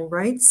 Palestine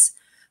Rights,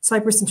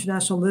 Cyprus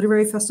International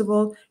Literary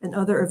Festival, and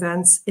other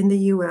events in the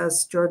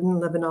US, Jordan,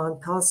 Lebanon,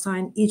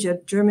 Palestine,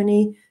 Egypt,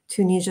 Germany,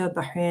 Tunisia,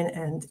 Bahrain,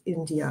 and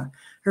India.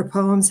 Her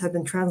poems have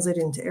been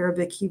translated into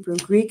Arabic, Hebrew,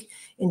 Greek,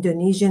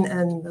 Indonesian,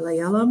 and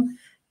Malayalam,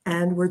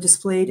 and were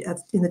displayed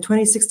in the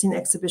 2016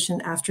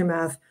 exhibition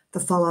Aftermath, The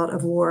Fallout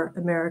of War,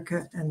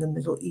 America and the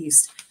Middle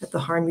East at the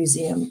Harn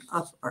Museum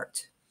of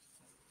Art.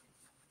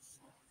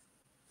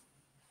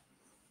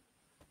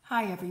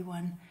 Hi,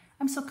 everyone.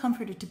 I'm so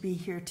comforted to be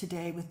here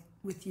today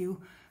with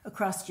you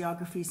across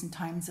geographies and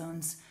time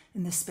zones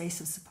in this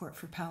space of support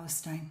for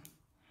Palestine.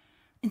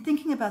 In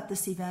thinking about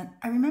this event,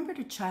 I remembered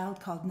a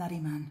child called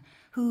Nariman,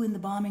 who in the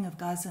bombing of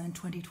Gaza in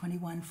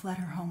 2021 fled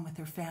her home with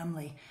her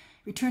family,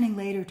 returning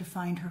later to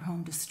find her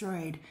home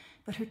destroyed,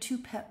 but her 2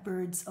 pet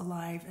birds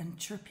alive and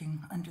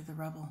chirping under the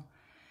rubble.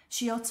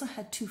 She also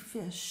had 2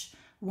 fish,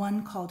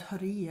 one called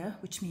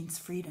Hurriya, which means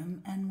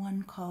freedom, and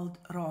one called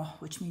Roh,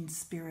 which means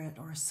spirit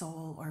or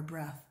soul or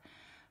breath.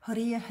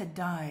 Hurriya had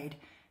died,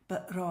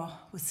 but Roh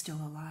was still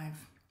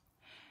alive.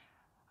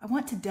 I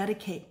want to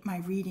dedicate my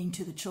reading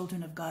to the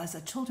children of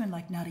Gaza, children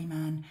like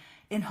Nariman,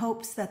 in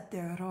hopes that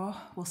their Roh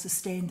will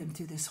sustain them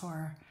through this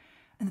horror,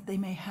 and that they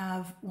may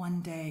have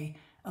one day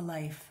a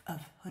life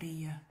of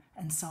Hurriya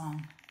and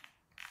song.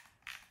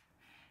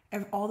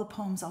 All the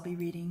poems I'll be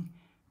reading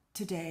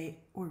today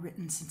were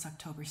written since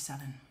October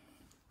 7.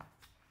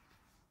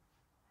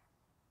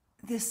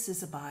 This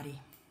is a body.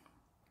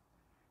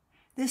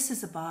 This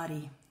is a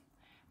body.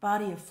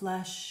 Body of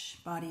flesh,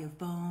 body of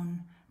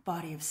bone,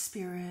 body of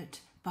spirit,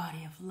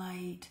 body of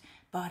light,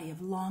 body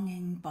of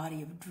longing,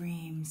 body of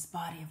dreams,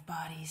 body of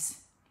bodies.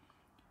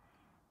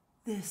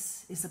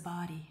 This is a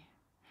body.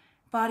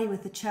 Body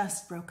with the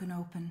chest broken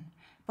open,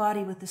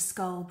 body with the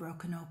skull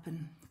broken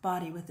open,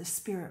 body with the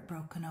spirit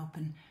broken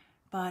open,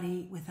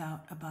 body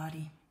without a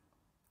body.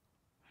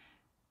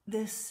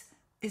 This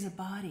is a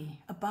body,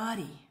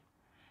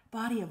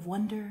 body of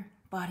wonder,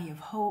 body of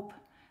hope,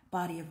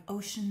 body of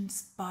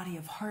oceans, body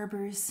of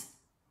harbors.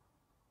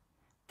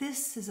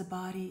 This is a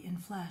body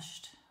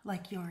enfleshed,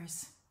 like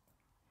yours.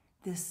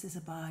 This is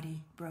a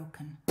body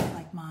broken,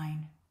 like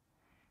mine.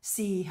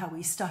 See how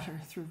we stutter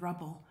through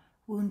rubble,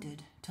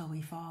 wounded till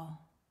we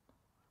fall.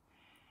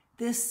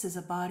 This is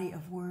a body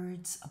of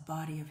words, a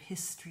body of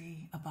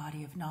history, a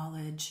body of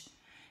knowledge.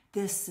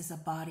 This is a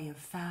body of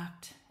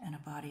fact and a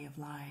body of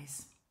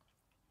lies.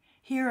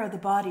 Here are the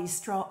bodies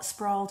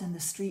sprawled in the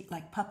street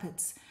like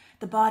puppets,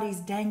 the bodies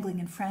dangling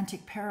in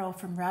frantic peril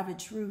from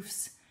ravaged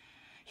roofs.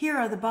 Here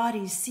are the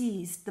bodies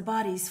seized, the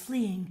bodies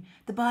fleeing,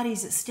 the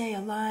bodies that stay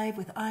alive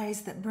with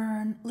eyes that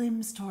burn,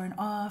 limbs torn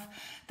off,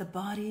 the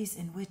bodies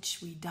in which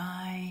we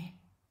die.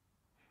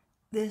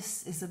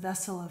 This is a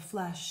vessel of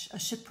flesh, a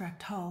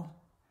shipwrecked hull.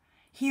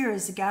 Here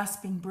is a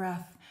gasping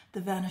breath,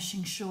 the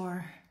vanishing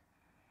shore.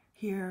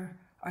 Here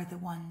are the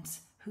ones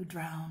who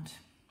drowned.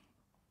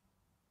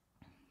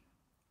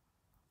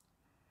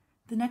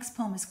 The next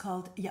poem is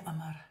called Ya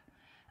Amar.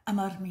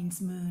 Amar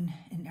means moon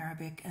in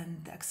Arabic,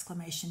 and the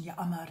exclamation Ya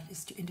Amar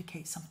is to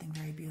indicate something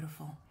very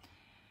beautiful.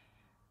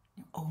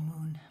 O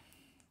moon.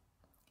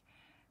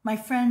 My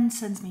friend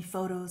sends me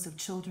photos of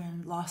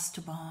children lost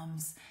to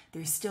bombs,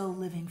 their still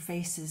living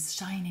faces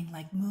shining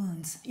like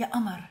moons, Ya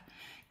Amar,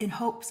 in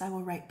hopes I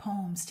will write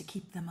poems to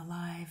keep them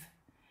alive.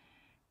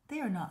 They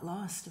are not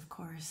lost, of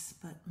course,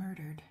 but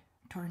murdered,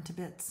 torn to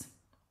bits.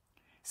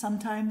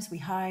 Sometimes we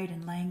hide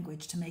in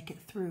language to make it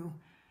through,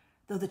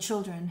 though the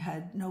children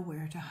had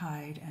nowhere to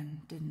hide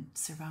and didn't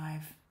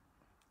survive.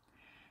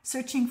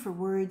 Searching for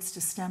words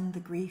to stem the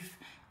grief,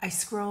 I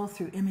scroll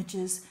through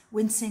images,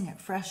 wincing at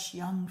fresh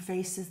young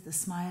faces, the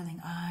smiling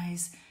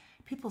eyes.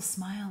 People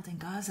smiled in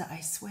Gaza,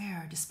 I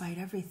swear, despite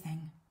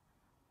everything.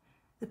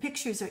 The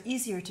pictures are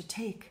easier to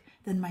take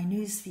than my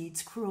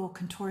newsfeed's cruel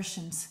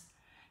contortions.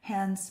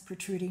 Hands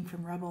protruding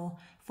from rubble,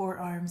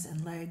 forearms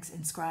and legs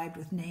inscribed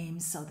with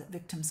names so that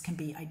victims can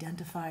be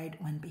identified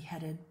when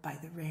beheaded by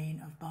the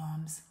rain of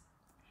bombs.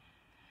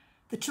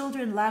 The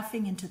children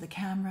laughing into the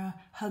camera,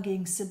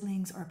 hugging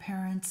siblings or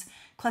parents,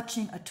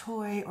 clutching a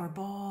toy or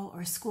ball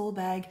or school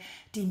bag,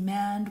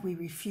 demand we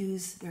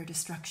refuse their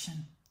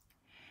destruction.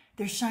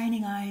 Their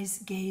shining eyes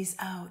gaze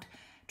out,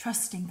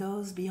 trusting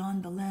those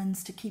beyond the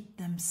lens to keep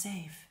them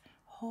safe,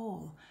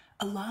 whole,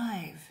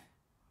 alive.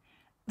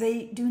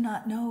 They do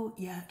not know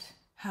yet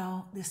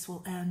how this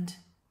will end.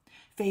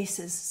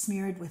 Faces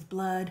smeared with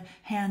blood,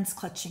 hands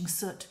clutching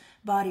soot,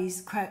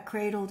 bodies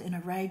cradled in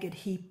a ragged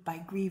heap by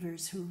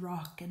grievers who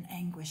rock in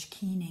anguish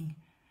keening.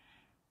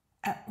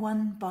 At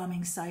one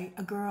bombing site,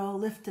 a girl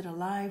lifted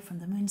alive from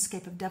the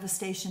moonscape of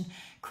devastation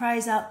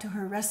cries out to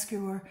her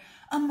rescuer,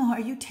 "Amma,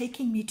 are you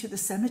taking me to the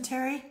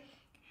cemetery?"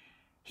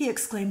 He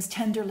exclaims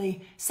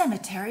tenderly,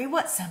 "Cemetery?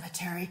 What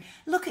cemetery?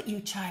 Look at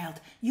you, child.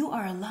 You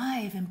are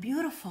alive and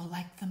beautiful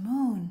like the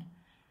moon."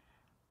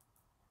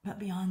 But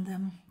beyond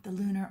them, the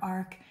lunar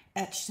arc,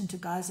 etched into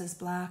Gaza's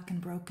black and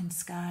broken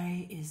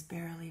sky, is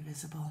barely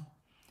visible.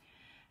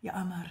 Ya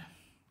Amar,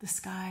 the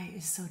sky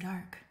is so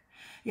dark.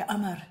 Ya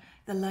Amar,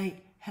 the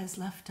light has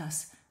left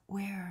us.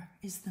 Where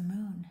is the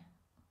moon?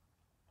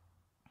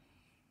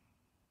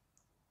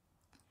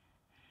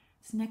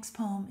 This next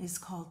poem is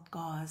called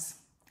Gauze.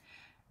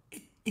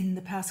 In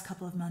the past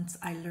couple of months,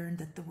 I learned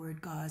that the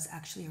word gauze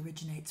actually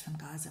originates from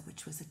Gaza,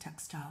 which was a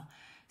textile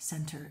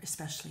center,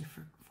 especially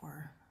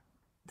for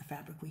the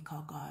fabric we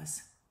call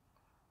gauze.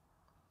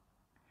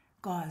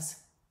 Gauze.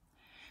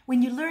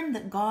 When you learn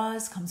that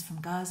gauze comes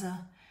from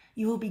Gaza,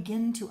 You will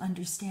begin to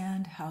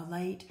understand how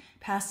light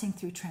passing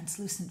through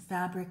translucent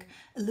fabric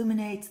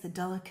illuminates the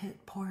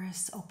delicate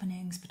porous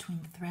openings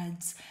between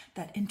threads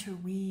that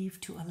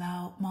interweave to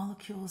allow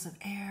molecules of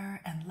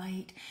air and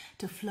light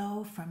to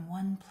flow from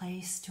one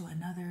place to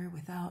another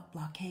without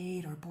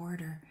blockade or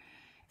border.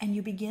 And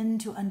you begin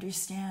to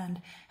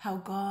understand how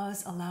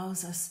gauze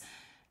allows us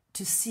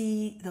to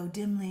see, though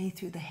dimly,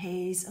 through the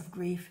haze of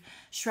grief,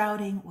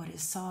 shrouding what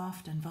is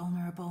soft and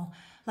vulnerable,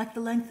 like the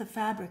length of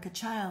fabric a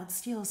child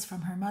steals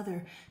from her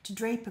mother to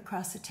drape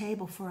across a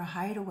table for a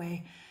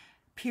hideaway,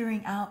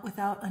 peering out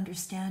without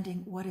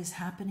understanding what is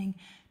happening,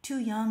 too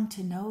young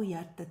to know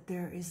yet that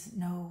there is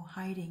no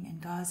hiding in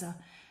Gaza.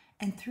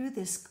 And through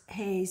this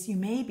haze, you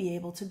may be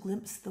able to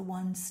glimpse the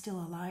ones still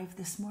alive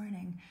this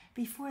morning,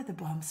 before the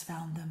bombs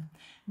found them,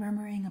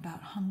 murmuring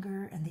about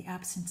hunger and the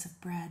absence of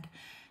bread,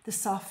 the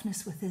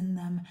softness within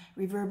them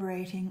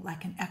reverberating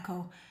like an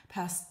echo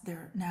past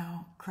their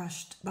now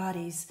crushed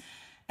bodies.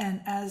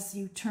 And as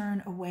you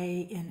turn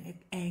away in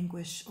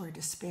anguish or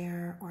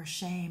despair or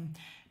shame,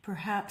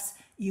 perhaps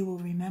you will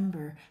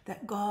remember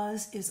that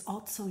gauze is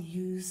also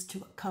used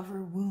to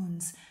cover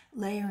wounds,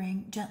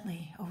 layering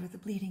gently over the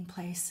bleeding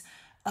place,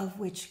 of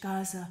which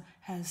Gaza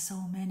has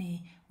so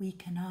many we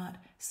cannot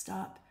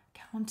stop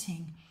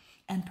counting.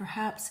 And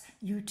perhaps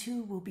you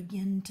too will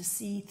begin to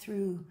see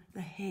through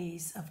the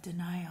haze of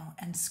denial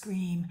and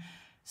scream,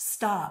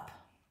 "Stop!"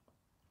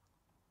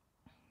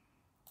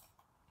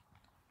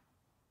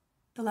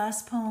 The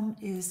last poem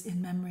is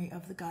in memory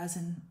of the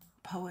Gazan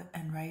poet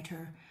and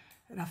writer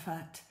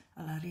Rafat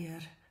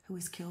al-Arir, who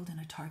was killed in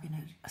a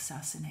targeted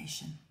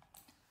assassination.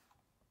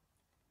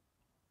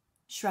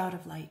 Shroud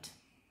of light.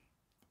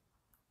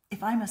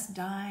 If I must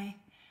die,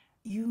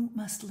 you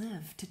must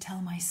live to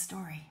tell my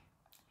story.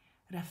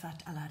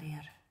 Rafat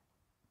al-Arir.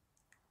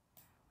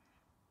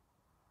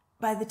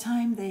 By the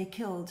time they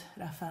killed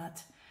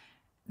Rafat,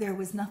 there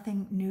was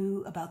nothing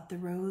new about the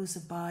rows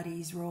of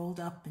bodies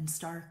rolled up in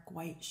stark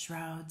white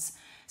shrouds,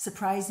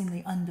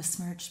 surprisingly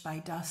unbesmirched by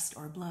dust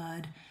or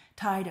blood,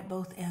 tied at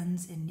both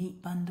ends in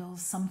neat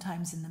bundles,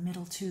 sometimes in the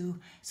middle too,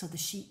 so the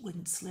sheet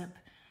wouldn't slip,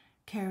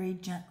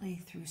 carried gently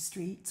through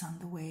streets on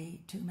the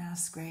way to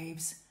mass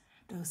graves,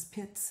 those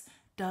pits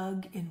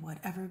dug in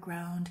whatever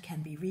ground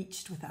can be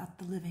reached without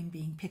the living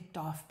being picked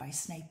off by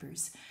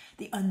snipers,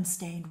 the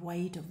unstained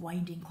white of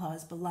winding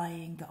claws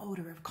belying the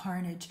odor of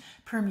carnage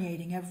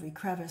permeating every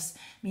crevice,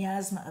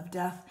 miasma of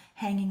death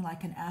hanging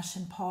like an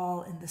ashen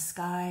pall in the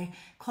sky,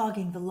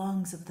 clogging the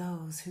lungs of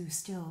those who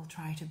still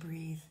try to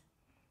breathe.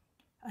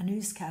 A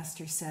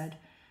newscaster said,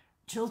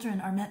 "Children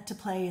are meant to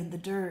play in the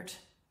dirt,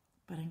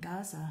 but in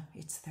Gaza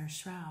it's their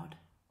shroud."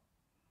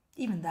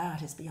 Even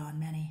that is beyond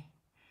many.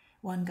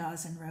 One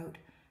Gazan wrote,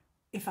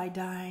 "If I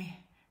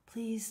die,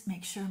 please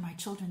make sure my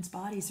children's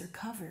bodies are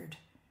covered,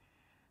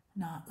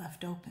 not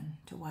left open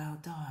to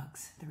wild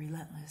dogs, the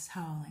relentless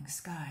howling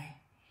sky."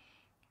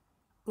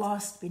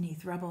 Lost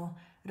beneath rubble,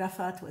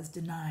 Rafat was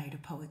denied a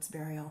poet's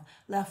burial,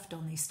 left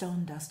only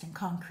stone dust and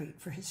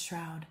concrete for his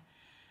shroud.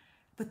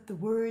 But the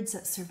words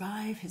that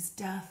survive his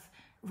death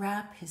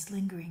wrap his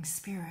lingering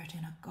spirit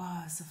in a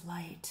gauze of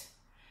light.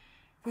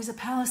 "There's a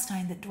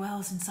Palestine that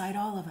dwells inside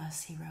all of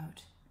us," he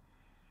wrote.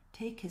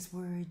 Take his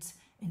words,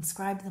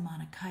 inscribe them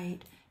on a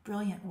kite,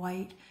 brilliant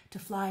white, to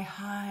fly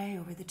high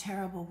over the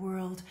terrible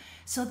world,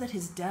 so that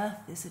his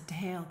death is a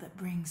tale that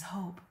brings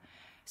hope,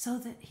 so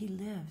that he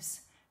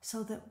lives,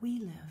 so that we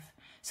live,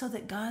 so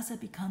that Gaza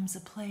becomes a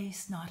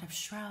place not of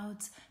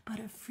shrouds, but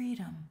of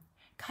freedom,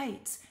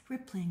 kites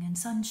rippling in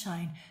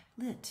sunshine,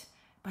 lit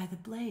by the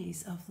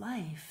blaze of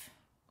life.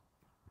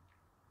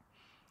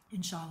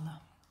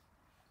 Inshallah.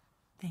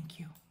 Thank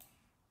you.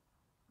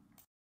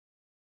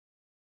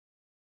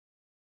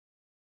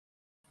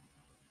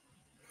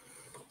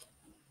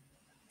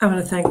 I want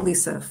to thank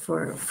Lisa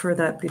for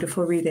that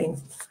beautiful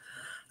reading.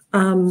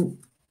 We're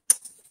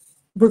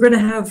going to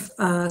have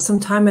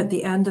some time at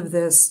the end of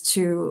this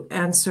to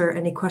answer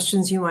any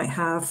questions you might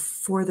have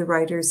for the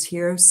writers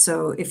here.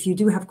 So if you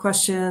do have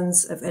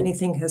questions, if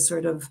anything has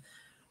sort of,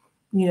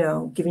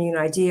 given you an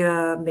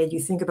idea, made you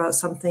think about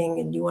something,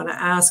 and you want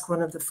to ask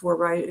one of the four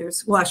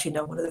writers, well, actually,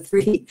 no, one of the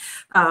three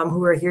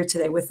who are here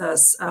today with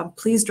us,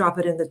 please drop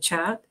it in the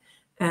chat,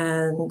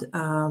 and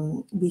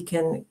we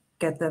can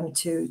get them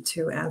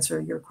to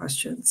answer your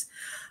questions.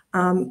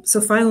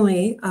 So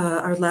finally,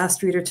 our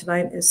last reader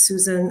tonight is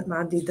Susan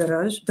Madi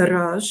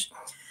Daraj.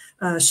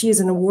 She is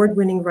an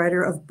award-winning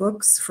writer of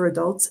books for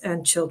adults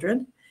and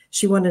children.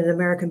 She won an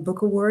American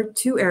Book Award,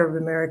 2 Arab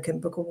American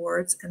Book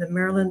Awards, and a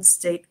Maryland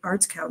State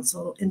Arts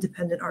Council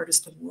Independent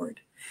Artist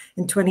Award.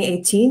 In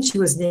 2018, she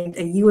was named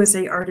a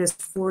USA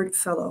Artist Ford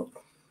Fellow.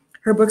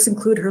 Her books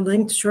include her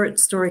linked short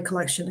story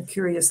collection, A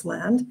Curious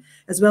Land,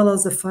 as well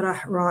as the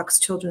Farah Rocks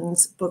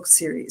children's book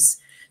series.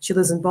 She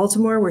lives in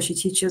Baltimore, where she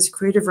teaches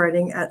creative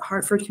writing at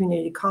Hartford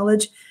Community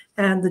College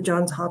and the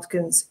Johns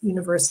Hopkins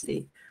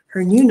University.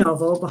 Her new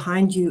novel,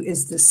 Behind You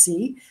is the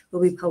Sea,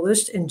 will be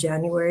published in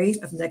January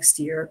of next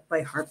year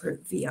by Harper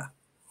Via.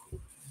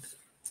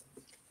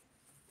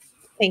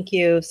 Thank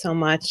you so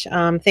much.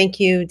 Thank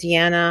you,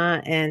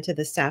 Deanna, and to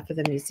the staff of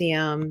the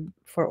museum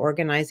for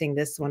organizing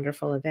this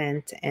wonderful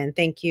event. And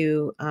thank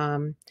you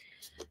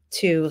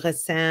to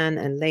Hassan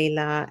and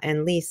Leila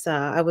and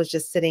Lisa. I was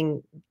just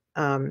sitting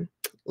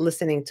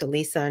listening to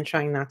Lisa and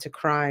trying not to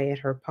cry at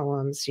her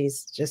poems.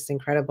 She's just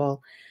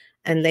incredible.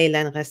 And Leila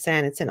and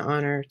Hassan, it's an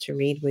honor to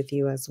read with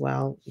you as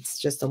well. It's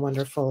just a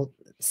wonderful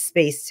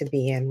space to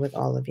be in with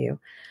all of you.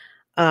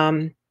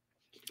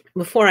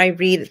 Before I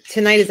read,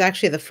 tonight is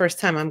actually the first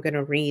time I'm going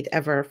to read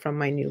ever from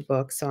my new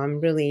book. So I'm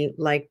really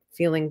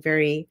feeling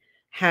very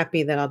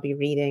happy that I'll be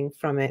reading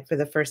from it for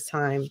the first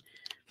time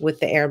with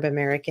the Arab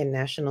American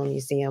National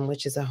Museum,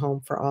 which is a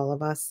home for all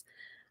of us.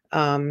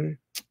 But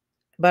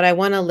I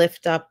want to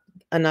lift up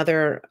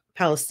another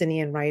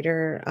Palestinian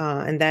writer,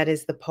 and that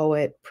is the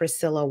poet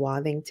Priscilla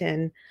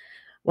Wathington.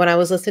 When I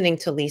was listening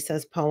to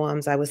Lisa's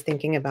poems, I was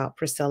thinking about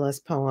Priscilla's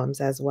poems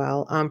as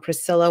well.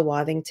 Priscilla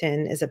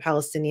Wathington is a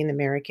Palestinian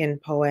American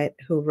poet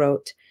who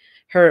wrote,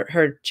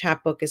 her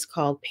chapbook is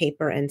called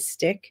Paper and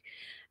Stick.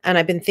 And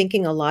I've been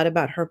thinking a lot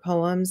about her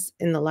poems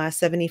in the last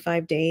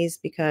 75 days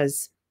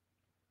because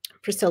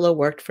Priscilla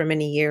worked for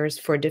many years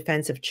for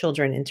Defense of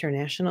Children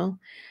International.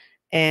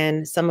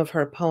 And some of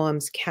her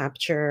poems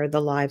capture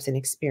the lives and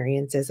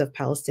experiences of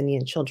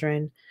Palestinian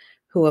children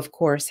who, of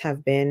course,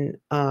 have been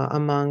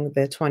among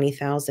the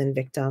 20,000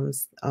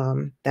 victims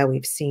that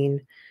we've seen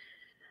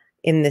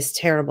in this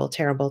terrible,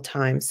 terrible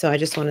time. So I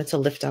just wanted to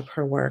lift up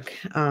her work.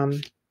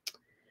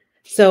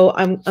 So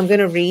I'm going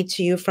to read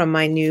to you from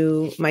my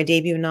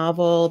debut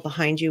novel,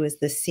 Behind You is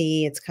the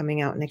Sea. It's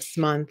coming out next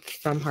month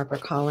from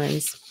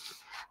HarperCollins.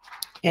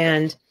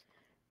 And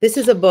this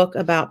is a book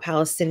about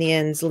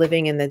Palestinians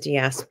living in the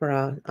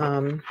diaspora.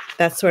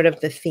 That's sort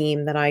of the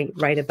theme that I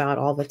write about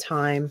all the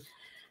time.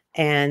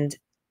 And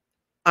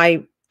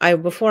I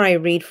before I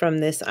read from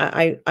this,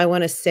 I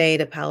want to say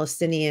to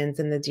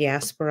Palestinians in the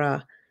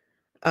diaspora,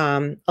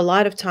 a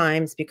lot of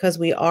times because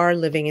we are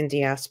living in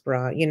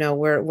diaspora, you know,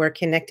 we're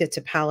connected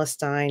to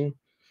Palestine.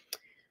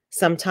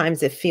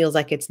 Sometimes it feels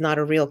like it's not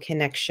a real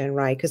connection,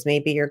 right? Because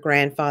maybe your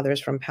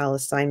grandfather's from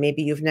Palestine.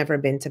 Maybe you've never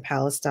been to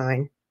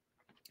Palestine.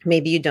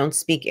 Maybe you don't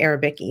speak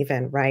Arabic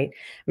even, right?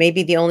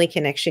 Maybe the only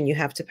connection you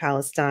have to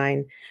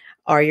Palestine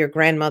are your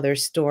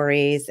grandmother's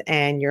stories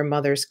and your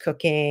mother's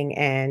cooking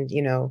and,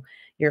 you know,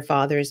 your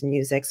father's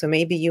music. So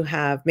maybe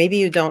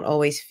you don't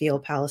always feel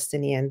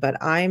Palestinian, but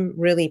I'm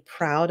really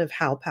proud of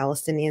how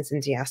Palestinians in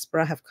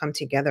diaspora have come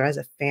together as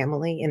a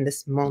family in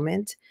this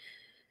moment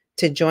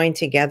to join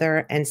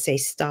together and say,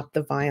 stop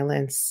the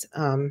violence.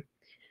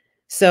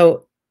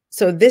 So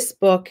this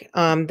book,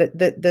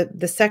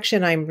 the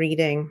section I'm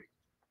reading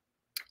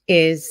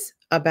is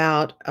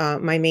about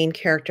my main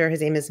character.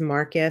 His name is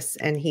Marcus,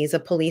 and he's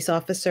a police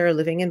officer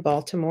living in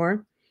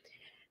Baltimore.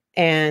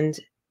 And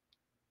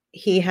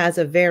he has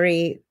a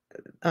very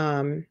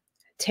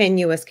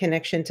tenuous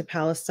connection to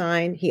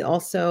Palestine. He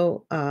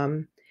also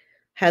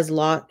has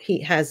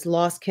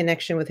lost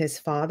connection with his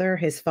father.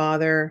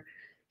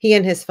 He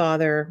and his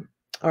father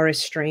are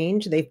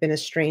estranged. They've been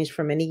estranged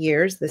for many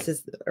years. This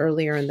is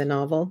earlier in the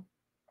novel.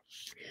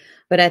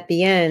 But at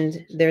the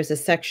end, there's a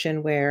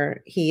section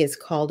where he is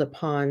called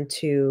upon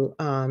to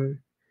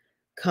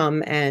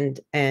come and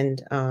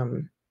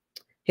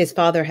his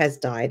father has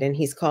died, and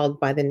he's called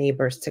by the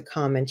neighbors to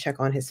come and check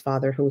on his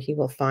father, who he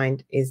will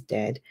find is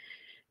dead.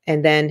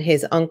 And then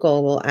his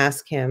uncle will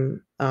ask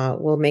him,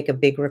 will make a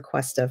big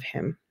request of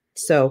him.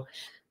 So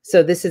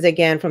this is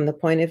again from the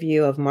point of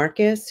view of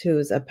Marcus,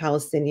 who's a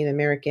Palestinian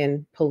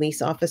American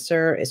police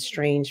officer,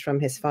 estranged from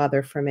his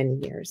father for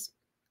many years.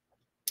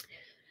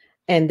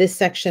 And this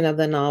section of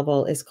the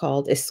novel is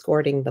called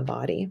Escorting the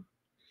Body.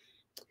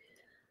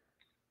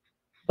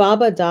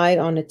 Baba died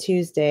on a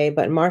Tuesday,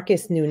 but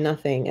Marcus knew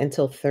nothing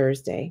until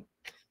Thursday.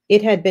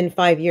 It had been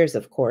 5 years,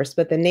 of course,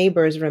 but the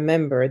neighbors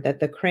remembered that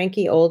the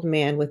cranky old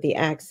man with the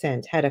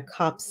accent had a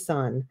cop's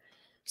son,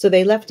 so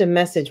they left a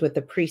message with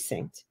the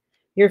precinct.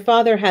 Your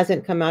father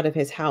hasn't come out of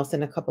his house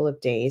in a couple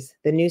of days.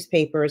 The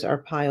newspapers are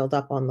piled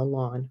up on the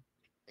lawn.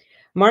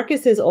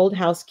 Marcus's old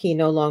house key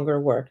no longer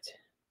worked.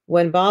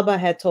 When Baba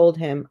had told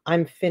him,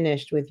 I'm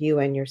finished with you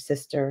and your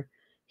sister,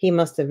 he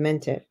must have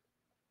meant it.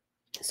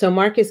 So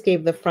Marcus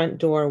gave the front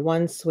door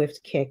one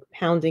swift kick,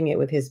 pounding it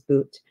with his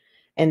boot,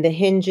 and the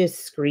hinges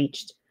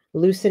screeched,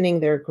 loosening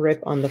their grip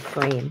on the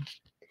frame.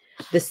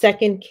 The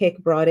second kick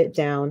brought it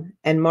down,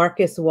 and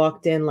Marcus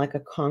walked in like a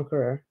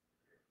conqueror.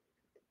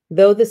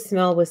 Though the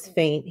smell was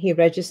faint, he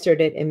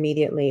registered it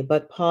immediately,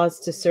 but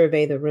paused to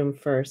survey the room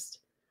first.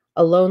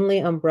 A lonely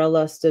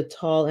umbrella stood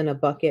tall in a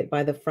bucket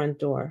by the front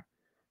door.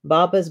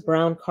 Baba's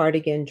brown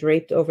cardigan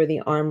draped over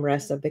the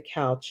armrest of the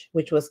couch,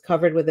 which was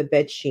covered with a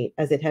bedsheet,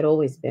 as it had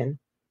always been.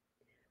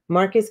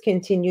 Marcus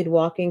continued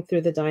walking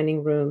through the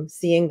dining room,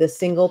 seeing the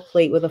single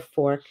plate with a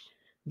fork,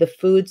 the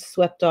food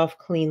swept off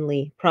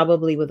cleanly,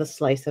 probably with a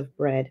slice of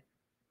bread.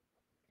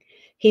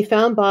 He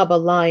found Baba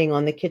lying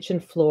on the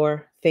kitchen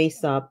floor,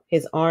 face up,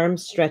 his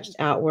arms stretched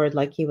outward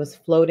like he was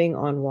floating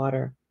on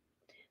water.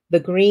 The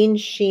green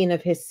sheen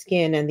of his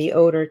skin and the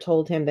odor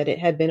told him that it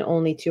had been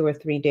only 2 or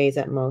 3 days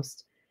at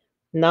most.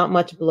 Not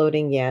much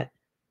bloating yet.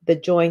 The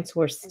joints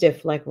were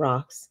stiff like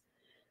rocks.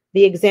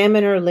 The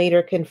examiner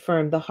later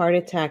confirmed the heart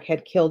attack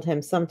had killed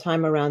him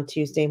sometime around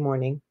Tuesday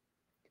morning.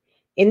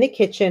 In the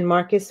kitchen,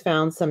 Marcus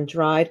found some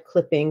dried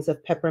clippings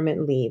of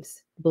peppermint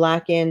leaves,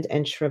 blackened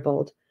and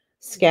shriveled,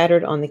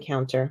 scattered on the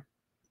counter,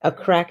 a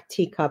cracked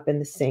teacup in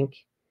the sink.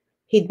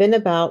 He'd been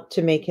about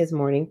to make his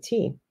morning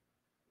tea.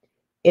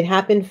 It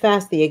happened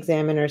fast, the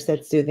examiner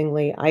said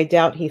soothingly. I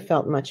doubt he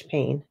felt much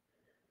pain.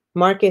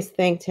 Marcus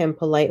thanked him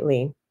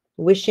politely,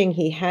 wishing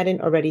he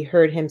hadn't already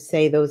heard him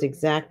say those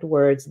exact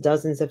words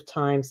dozens of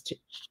times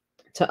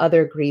to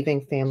other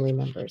grieving family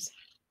members.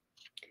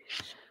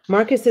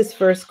 Marcus's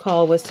first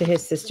call was to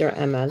his sister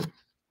Emel.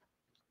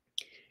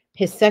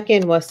 His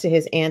second was to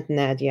his aunt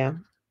Nadia,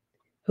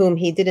 whom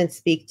he didn't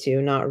speak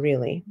to, not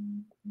really.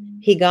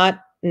 He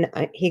got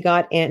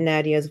Aunt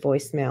Nadia's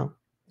voicemail.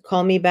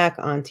 Call me back,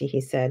 Auntie, he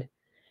said.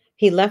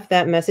 He left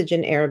that message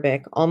in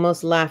Arabic,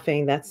 almost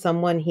laughing that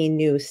someone he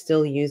knew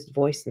still used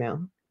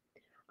voicemail.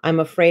 I'm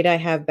afraid I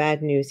have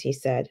bad news, he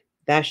said.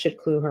 That should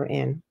clue her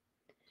in.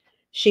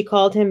 She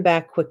called him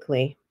back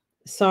quickly.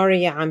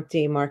 Sorry, ya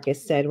Amti,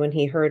 Marcus said when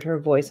he heard her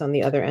voice on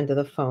the other end of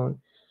the phone,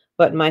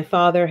 but my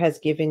father has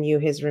given you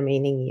his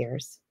remaining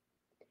years.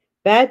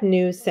 Bad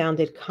news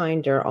sounded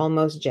kinder,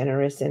 almost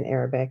generous in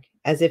Arabic,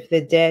 as if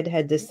the dead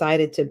had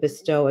decided to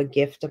bestow a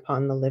gift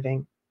upon the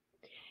living.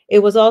 It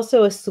was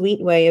also a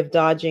sweet way of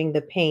dodging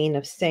the pain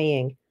of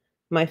saying,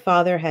 my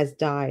father has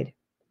died.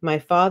 My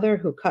father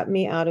who cut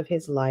me out of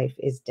his life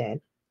is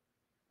dead.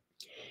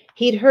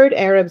 He'd heard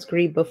Arabs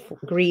grieve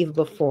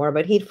before,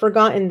 but he'd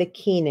forgotten the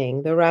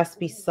keening, the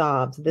raspy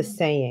sobs, the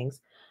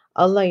sayings.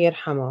 Allah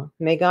yarhamu,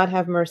 may God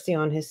have mercy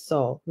on his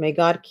soul. May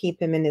God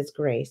keep him in his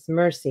grace.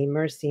 Mercy,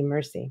 mercy,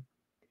 mercy.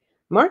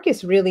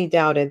 Marcus really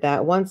doubted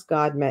that once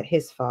God met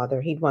his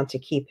father, he'd want to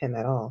keep him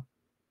at all.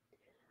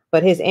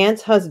 But his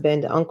aunt's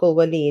husband, Uncle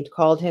Walid,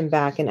 called him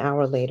back an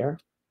hour later.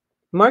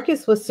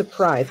 Marcus was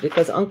surprised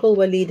because Uncle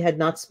Walid had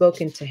not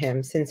spoken to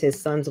him since his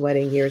son's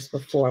wedding years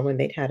before when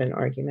they'd had an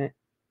argument.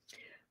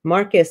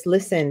 Marcus,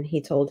 listen,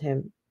 he told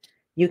him.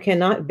 You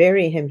cannot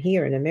bury him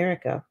here in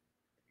America.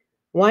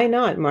 Why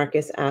not?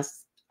 Marcus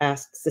asked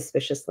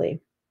suspiciously.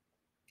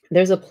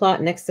 There's a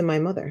plot next to my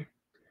mother.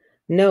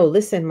 No,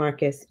 listen,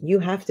 Marcus, you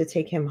have to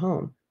take him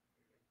home.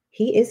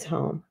 He is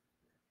home.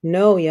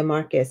 No, ya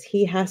Marcus,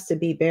 he has to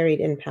be buried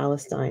in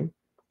Palestine,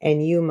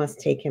 and you must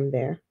take him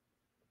there.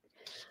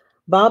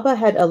 Baba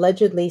had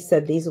allegedly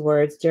said these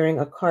words during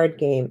a card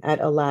game at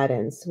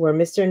Aladdin's, where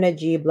Mr.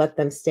 Najib let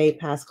them stay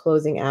past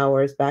closing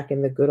hours back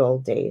in the good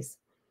old days.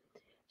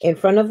 In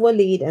front of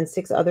Walid and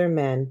 6 other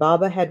men,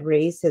 Baba had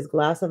raised his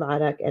glass of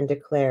arak and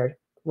declared,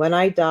 when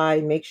I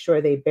die, make sure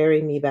they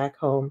bury me back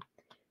home,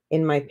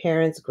 in my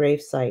parents'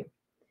 gravesite.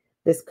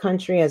 This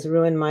country has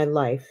ruined my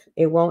life.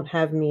 It won't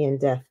have me in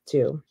death,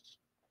 too.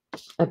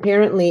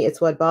 Apparently,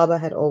 it's what Baba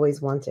had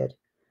always wanted.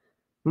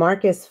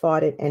 Marcus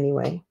fought it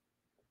anyway.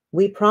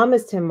 We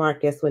promised him,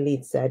 Marcus,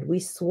 Walid said. We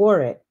swore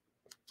it.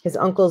 His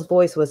uncle's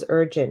voice was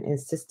urgent,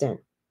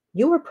 insistent.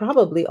 You were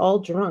probably all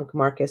drunk,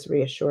 Marcus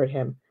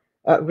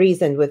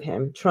reasoned with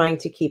him, trying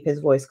to keep his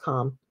voice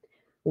calm.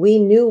 We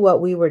knew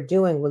what we were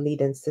doing,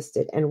 Walid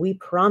insisted, and we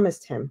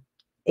promised him.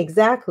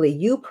 Exactly,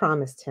 you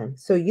promised him,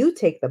 so you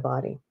take the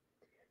body.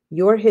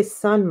 You're his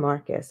son,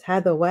 Marcus.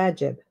 Hada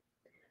wajib.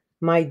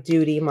 My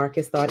duty,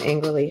 Marcus thought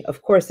angrily.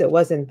 Of course, it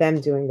wasn't them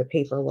doing the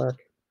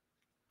paperwork.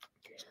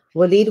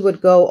 Walid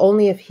would go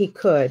only if he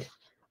could,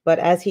 but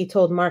as he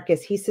told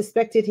Marcus, he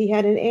suspected he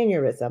had an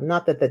aneurysm.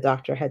 Not that the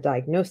doctor had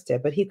diagnosed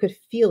it, but he could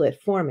feel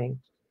it forming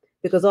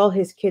because all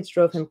his kids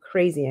drove him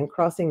crazy, and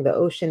crossing the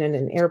ocean in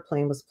an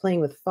airplane was playing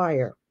with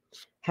fire.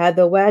 Had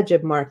the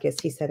wajib, Marcus,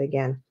 he said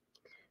again.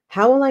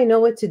 How will I know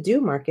what to do,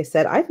 Marcus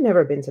said. I've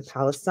never been to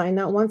Palestine,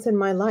 not once in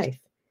my life.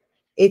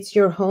 It's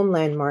your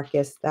homeland,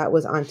 Marcus. That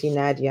was Auntie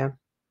Nadia,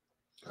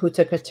 who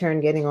took a turn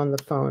getting on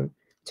the phone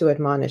to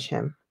admonish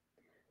him.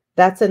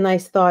 That's a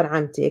nice thought,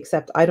 Auntie,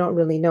 except I don't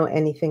really know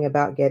anything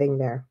about getting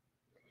there.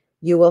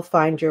 You will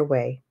find your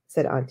way,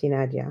 said Auntie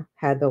Nadia.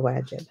 Had the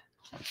wajib.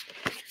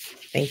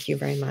 Thank you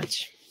very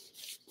much.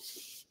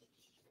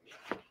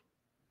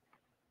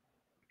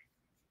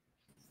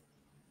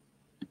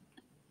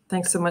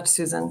 Thanks so much,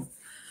 Susan.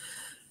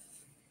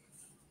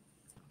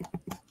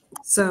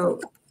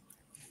 So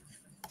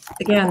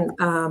again,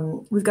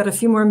 we've got a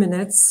few more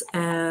minutes,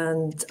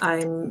 and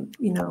I'm,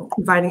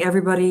 inviting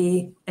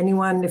everybody,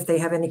 anyone, if they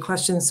have any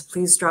questions,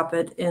 please drop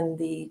it in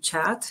the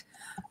chat.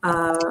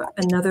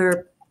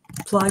 Another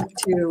plug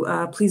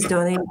to please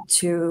donate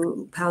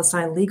to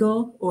Palestine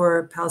Legal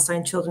or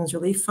Palestine Children's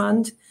Relief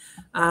Fund.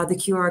 The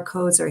QR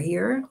codes are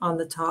here on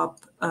the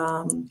top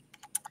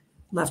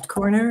left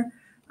corner.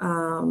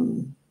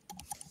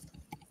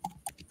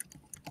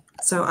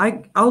 So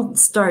I'll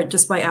start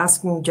just by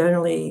asking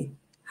generally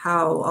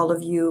how all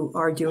of you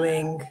are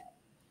doing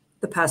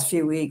the past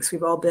few weeks.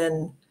 We've all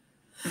been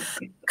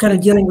kind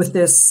of dealing with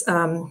this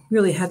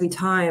really heavy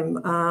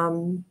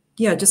time.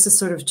 Yeah, just to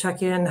sort of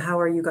check in, how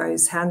are you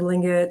guys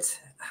handling it?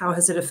 How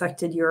has it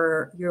affected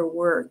your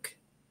work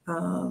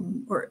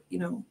or,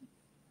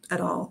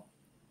 at all?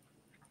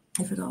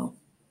 if at all.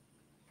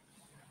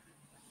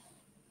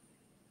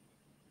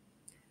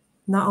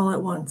 Not all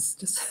at once,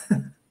 just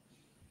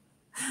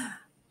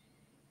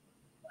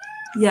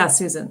yeah,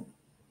 Susan.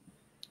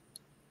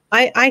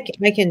 I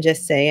can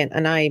just say,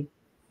 and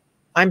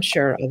I'm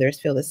sure others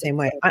feel the same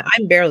way.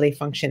 I'm barely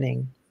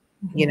functioning.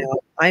 You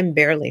know, I'm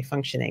barely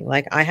functioning.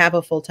 Like I have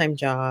a full-time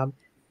job,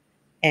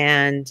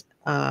 and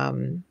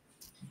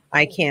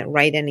I can't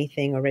write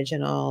anything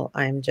original.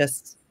 I'm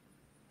just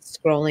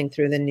scrolling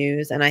through the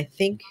news, and I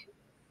think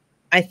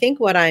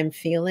what I'm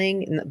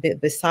feeling,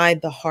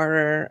 beside the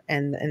horror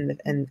and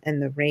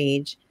the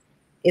rage,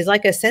 is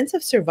like a sense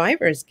of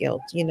survivor's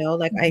guilt. You know,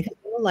 like I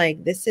feel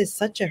like this is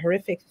such a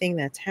horrific thing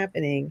that's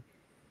happening,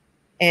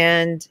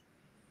 and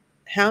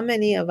how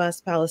many of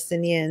us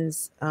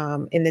Palestinians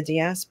in the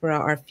diaspora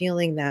are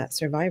feeling that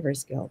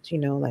survivor's guilt? You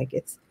know, like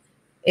it's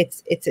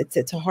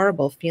a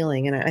horrible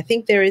feeling, and I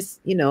think there is.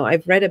 You know,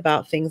 I've read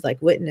about things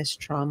like witness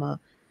trauma,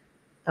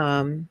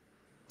 and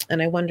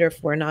I wonder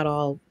if we're not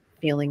all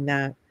feeling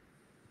that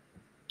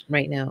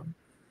right now.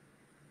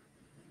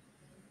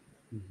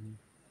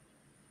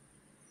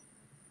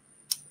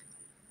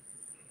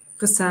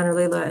 Ghassan or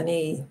Layla,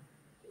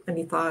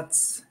 any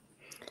thoughts?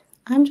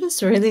 I'm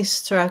just really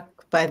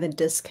struck by the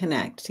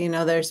disconnect. You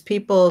know, there's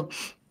people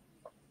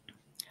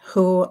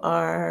who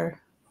are,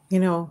 you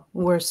know,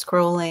 we're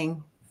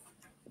scrolling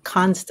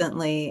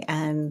constantly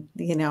and,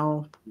 you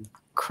know,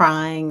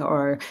 crying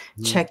or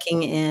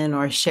checking in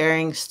or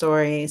sharing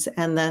stories.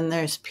 And then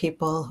there's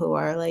people who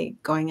are like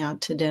going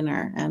out to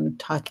dinner and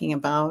talking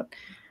about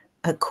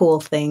a cool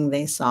thing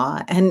they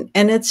saw. And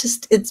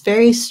it's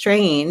very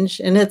strange.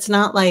 And it's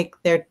not like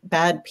they're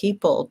bad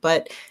people,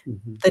 but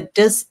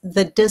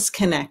the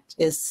disconnect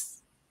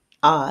is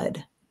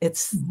odd.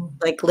 It's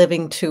like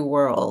living two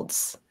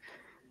worlds.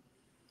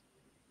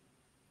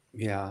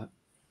 Yeah,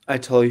 I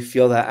totally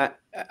feel that.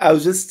 I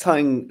was just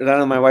telling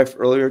Rana, my wife,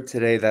 earlier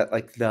today that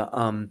like the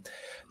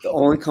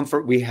only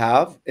comfort we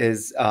have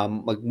is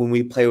like when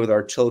we play with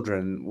our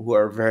children who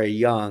are very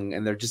young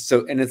and they're just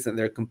so innocent,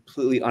 they're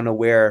completely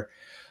unaware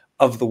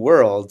of the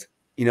world.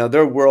 You know,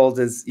 their world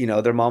is, you know,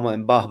 their mama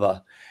and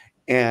baba.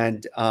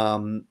 And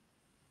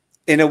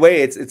in a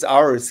way it's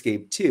our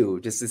escape too,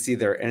 just to see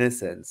their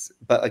innocence.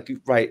 But like,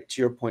 right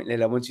to your point,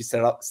 Leila, once you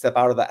step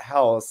out of that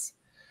house,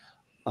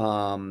 you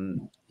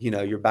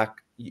know, you're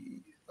back,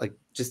 like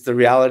just the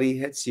reality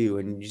hits you,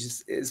 and you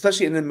just,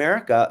 especially in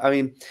America. I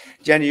mean,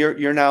 Jenny,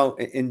 you're now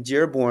in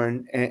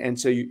Dearborn, and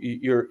so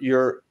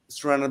you're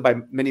surrounded by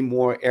many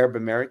more Arab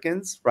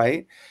Americans,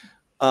 right?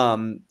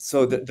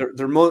 So that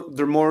there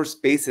are more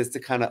spaces to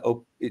kind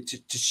of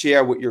to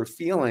share what you're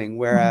feeling,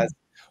 whereas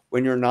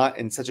when you're not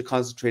in such a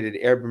concentrated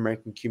Arab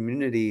American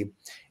community,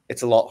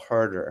 it's a lot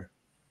harder.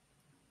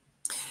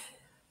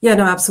 Yeah,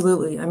 no,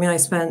 absolutely. I mean, I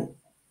spent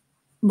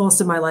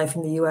most of my life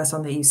in the U.S.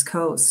 on the East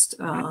Coast,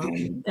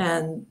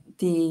 and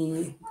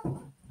the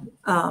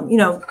you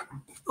know,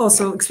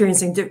 also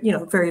experiencing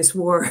various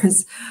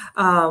wars,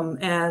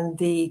 and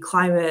the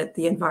climate,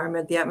 the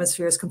environment, the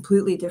atmosphere is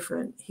completely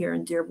different here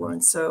in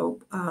Dearborn. So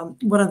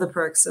one of the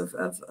perks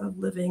of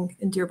living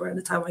in Dearborn at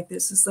a time like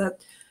this is that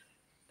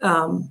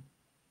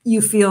you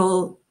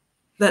feel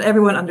that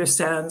everyone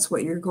understands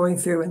what you're going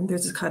through, and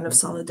there's a kind of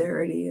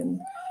solidarity,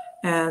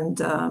 and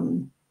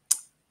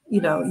you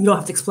know, you don't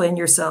have to explain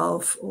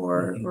yourself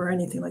or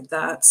anything like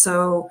that.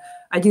 So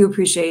I do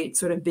appreciate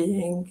sort of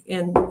being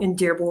in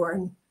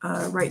Dearborn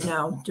right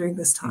now during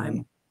this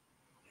time.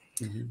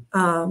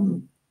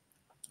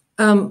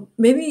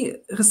 Maybe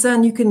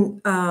Ghassan, you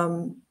can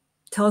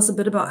tell us a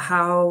bit about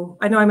how,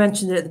 I know I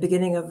mentioned it at the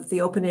beginning of the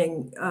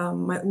opening,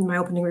 my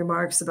opening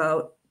remarks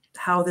about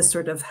how this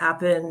sort of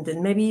happened,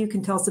 and maybe you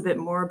can tell us a bit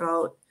more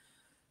about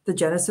the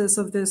genesis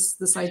of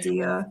this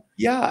idea.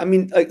 Yeah, I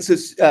mean, like, so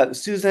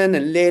Susan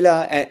and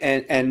Leila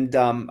and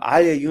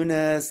Alia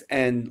Yunus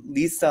and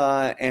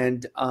Lisa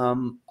and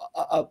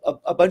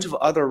a bunch of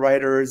other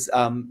writers,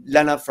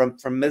 Lena from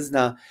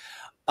Mizna,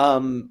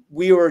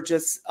 we were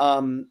just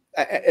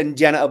and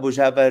Jana Abu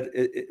Jabed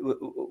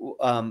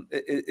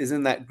is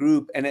in that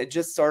group, and it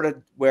just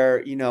started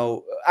where, you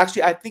know,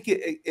 actually I think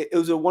it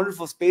was a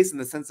wonderful space in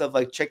the sense of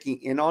like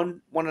checking in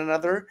on one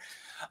another,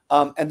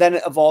 and then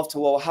it evolved to,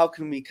 well, how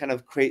can we kind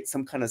of create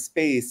some kind of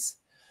space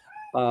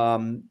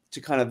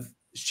to kind of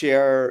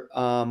share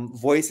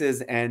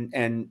voices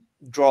and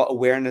draw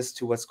awareness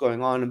to what's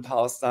going on in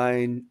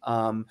Palestine,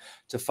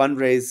 to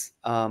fundraise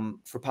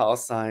for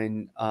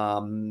Palestine,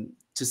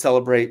 to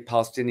celebrate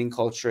Palestinian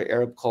culture,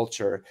 Arab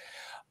culture.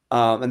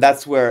 And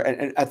that's where,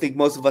 and I think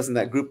most of us in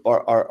that group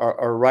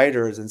are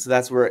writers. And so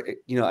that's where,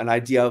 you know, an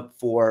idea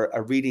for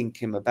a reading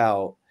came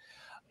about.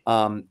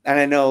 And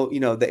I know,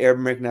 you know, the Arab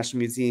American National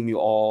Museum, you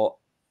all,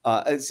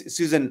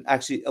 Susan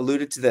actually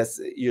alluded to this,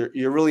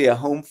 you're really a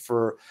home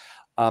for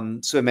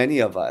so many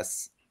of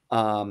us.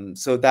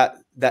 So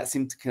that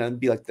seemed to kind of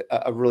be like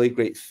a really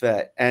great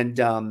fit. And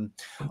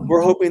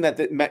we're hoping that,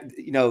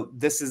 you know,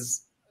 this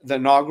is the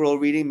inaugural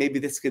reading. Maybe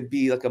this could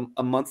be like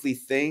a monthly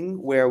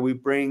thing where we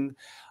bring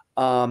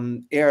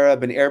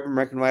Arab and Arab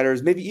American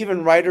writers, maybe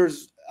even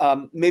writers,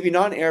 maybe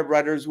non-Arab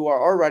writers who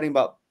are writing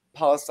about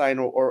Palestine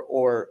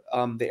or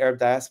the Arab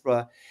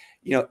diaspora,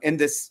 in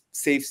this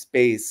safe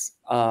space,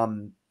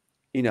 to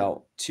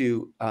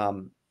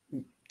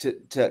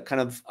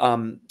kind of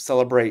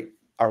celebrate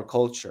our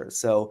culture.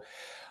 So,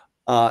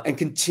 and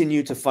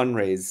continue to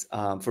fundraise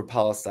for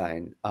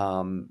Palestine.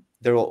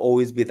 There will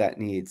always be that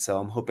need. So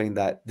I'm hoping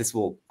that this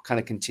will kind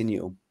of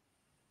continue.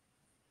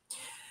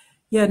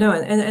 Yeah, no,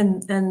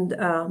 and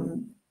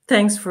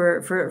thanks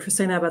for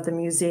saying that about the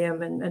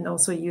museum, and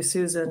also you,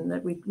 Susan,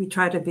 that we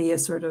try to be a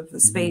sort of a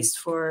space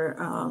for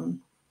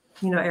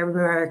Arab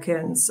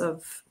Americans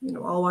of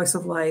all walks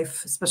of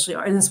life,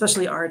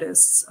 especially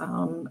artists,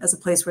 as a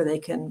place where they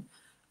can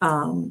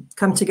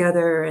come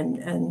together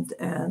and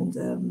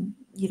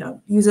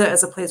use it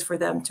as a place for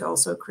them to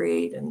also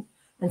create and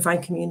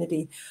find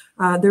community.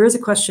 There is a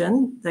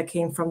question that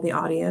came from the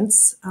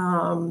audience.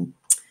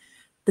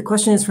 The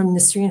question is from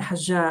Nasreen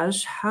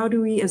Hajjaj. How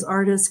do we as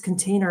artists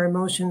contain our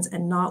emotions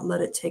and not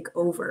let it take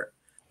over?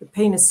 The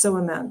pain is so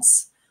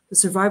immense. The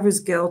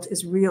survivor's guilt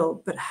is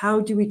real, but how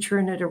do we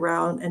turn it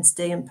around and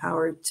stay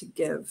empowered to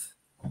give?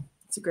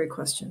 It's a great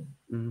question.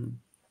 Mm-hmm.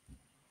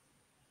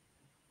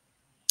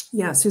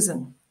 Yeah,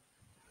 Susan.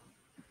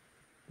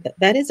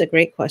 That is a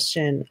great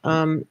question.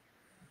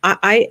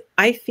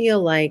 I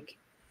feel like,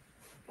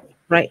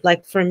 right,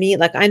 like for me,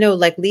 like I know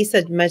like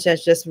Lisa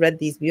Majaj just read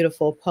these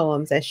beautiful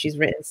poems that she's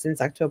written since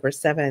October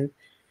 7th.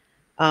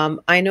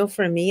 I know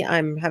for me,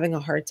 I'm having a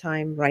hard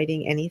time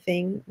writing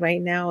anything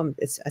right now.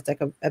 It's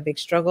like a big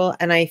struggle.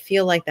 And I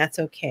feel like that's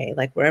okay.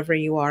 Like wherever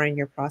you are in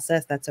your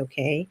process, that's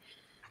okay.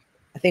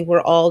 I think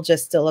we're all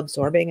just still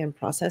absorbing and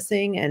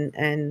processing,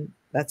 and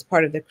that's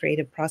part of the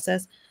creative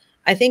process.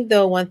 I think,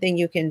 though, one thing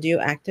you can do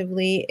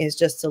actively is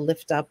just to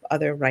lift up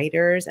other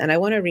writers. And I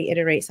want to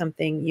reiterate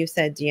something you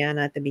said,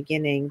 Deanna, at the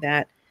beginning,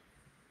 that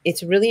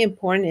it's really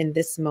important in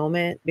this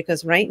moment,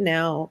 because right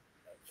now,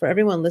 for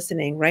everyone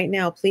listening, right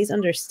now, please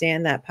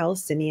understand that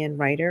Palestinian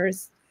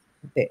writers,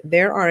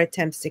 there are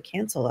attempts to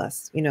cancel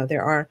us.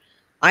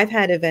 I've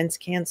had events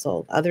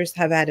canceled. Others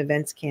have had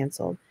events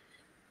canceled.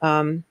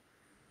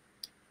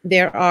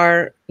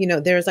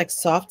 There's like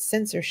soft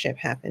censorship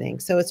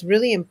happening. So it's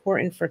really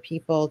important for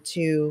people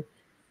to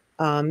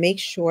make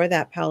sure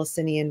that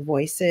Palestinian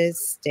voices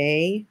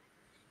stay,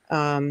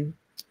 are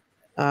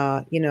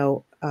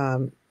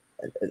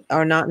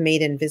not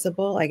made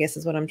invisible, I guess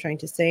is what I'm trying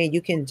to say.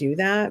 You can do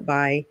that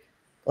by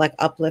like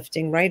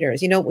uplifting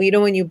writers.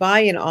 When you buy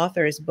an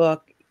author's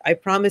book, I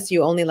promise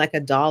you only like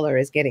 $1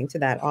 is getting to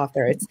that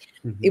author.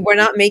 We're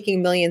not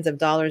making millions of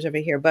dollars over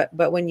here,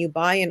 but when you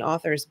buy an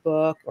author's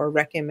book or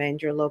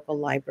recommend your local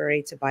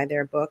library to buy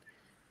their book,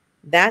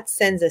 that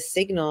sends a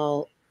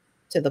signal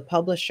to the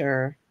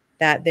publisher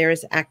that there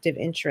is active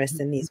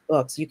interest in these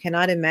books. You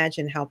cannot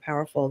imagine how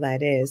powerful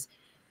that is.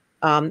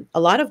 A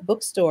lot of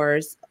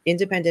bookstores,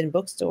 independent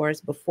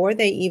bookstores, before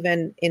they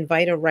even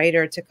invite a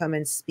writer to come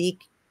and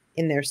speak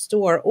in their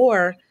store,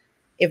 or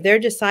if they're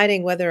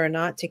deciding whether or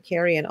not to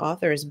carry an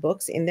author's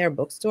books in their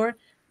bookstore,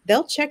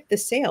 they'll check the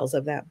sales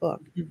of that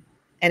book.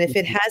 And if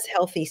it has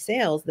healthy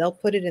sales, they'll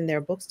put it in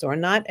their bookstore.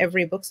 Not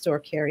every bookstore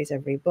carries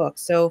every book.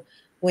 So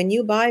when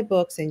you buy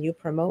books and you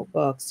promote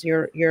books,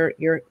 you're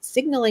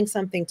signaling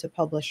something to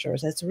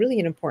publishers. That's really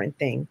an important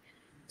thing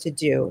to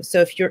do. So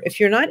if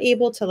you're not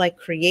able to like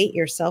create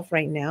yourself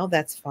right now,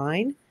 that's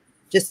fine.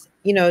 Just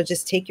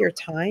take your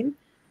time,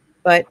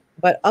 but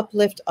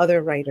uplift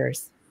other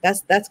writers.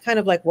 That's kind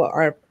of like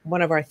what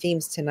one of our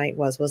themes tonight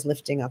was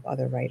lifting up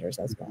other writers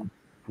as well.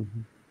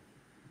 Mm-hmm.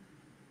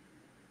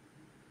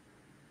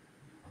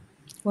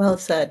 Well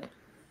said.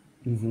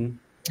 Mm-hmm.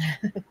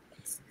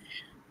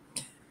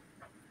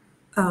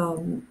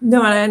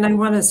 No, and I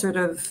want to sort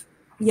of,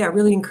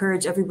 really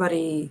encourage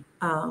everybody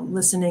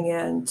listening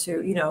in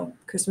to,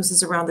 Christmas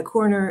is around the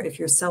corner. If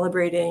you're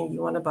celebrating,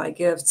 you want to buy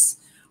gifts.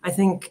 I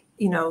think,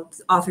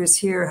 authors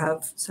here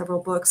have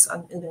several books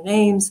in their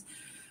names.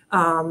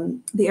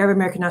 The Arab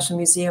American National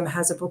Museum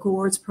has a book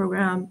awards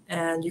program,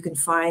 and you can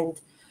find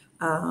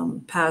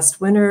past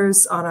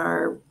winners on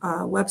our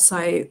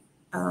website.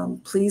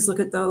 Please look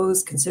at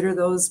those, consider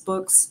those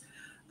books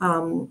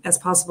as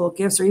possible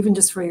gifts, or even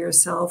just for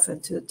yourself,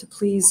 and to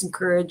please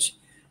encourage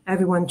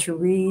everyone to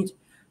read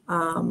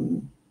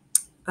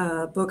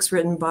books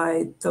written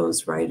by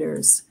those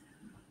writers.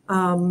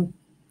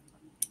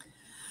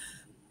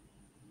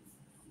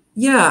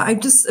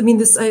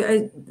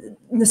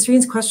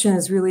 Nasreen's question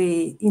is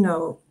really,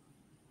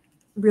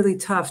 really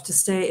tough to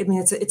stay. I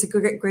mean, it's a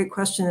great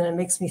question, and it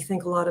makes me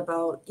think a lot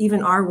about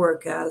even our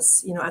work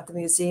as, at the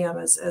museum,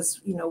 as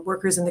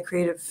workers in the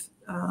creative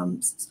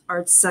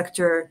arts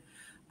sector.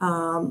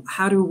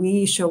 How do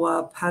we show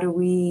up? How do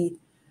we,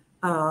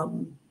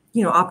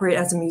 operate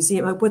as a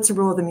museum? Like, what's the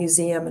role of the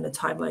museum in a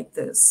time like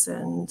this?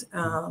 And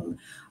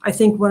I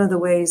think one of the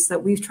ways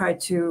that we've tried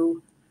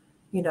to,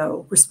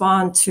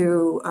 respond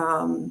to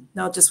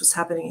not just what's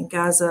happening in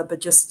Gaza,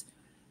 but just,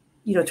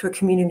 to a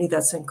community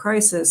that's in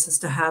crisis, is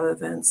to have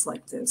events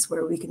like this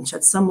where we can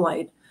shed some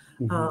light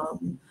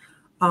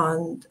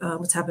on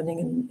what's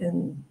happening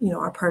in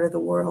our part of the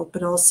world,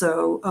 but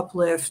also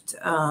uplift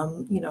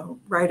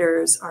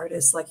writers,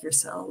 artists like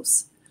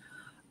yourselves.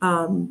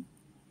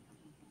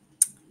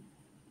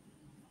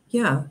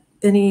 Yeah.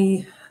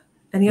 Any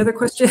other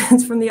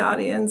questions from the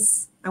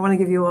audience? I want to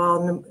give you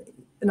all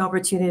an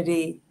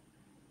opportunity.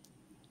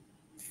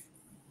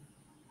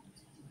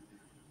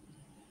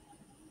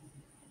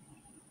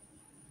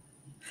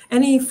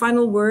 Any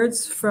final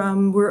words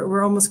from,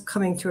 we're almost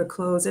coming to a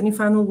close. Any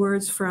final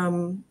words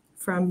from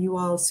you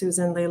all,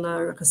 Susan, Leila,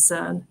 or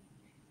Hassan?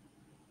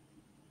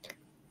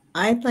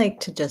 I'd like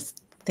to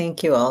just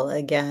thank you all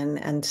again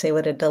and say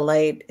what a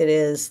delight it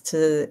is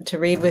to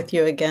read with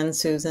you again,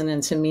 Susan,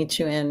 and to meet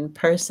you in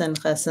person,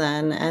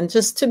 Hassan, and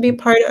just to be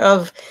part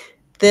of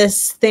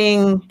this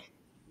thing.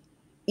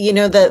 You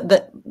know,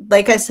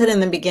 like I said in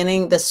the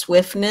beginning, the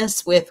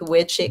swiftness with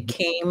which it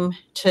came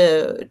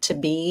to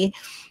be.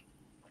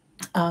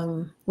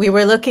 We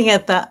were looking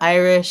at the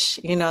Irish,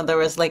 there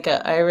was like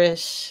a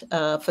Irish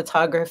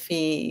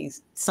photography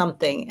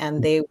something,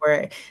 and they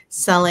were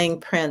selling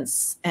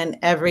prints, and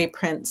every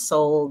print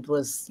sold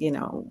was,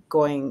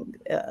 going,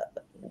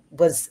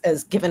 was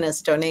as given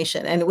as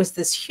donation. And it was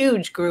this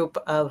huge group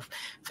of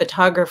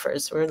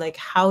photographers who were like,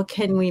 how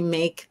can we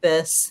make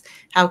this?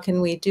 How can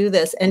we do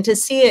this? And to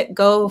see it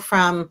go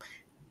from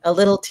a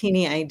little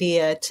teeny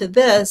idea to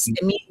this,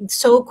 I mean,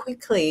 so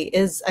quickly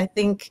is, I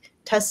think,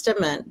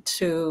 testament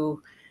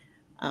to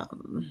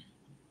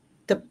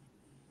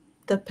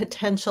the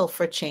potential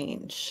for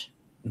change.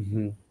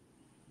 Mm-hmm.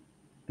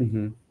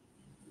 Mm-hmm.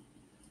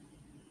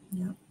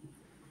 Yeah.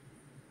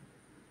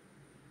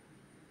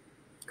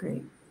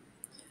 Great.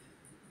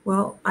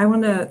 Well, I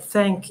want to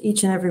thank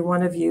each and every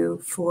one of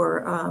you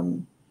for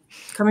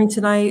coming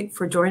tonight,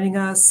 for joining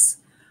us.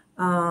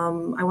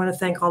 I want to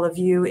thank all of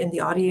you in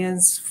the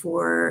audience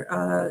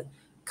for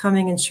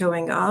coming and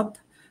showing up.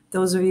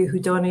 Those of you who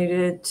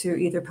donated to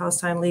either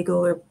Palestine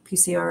Legal or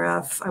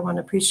PCRF, I want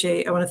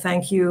to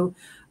thank you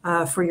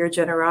for your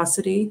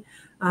generosity.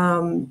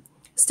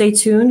 Stay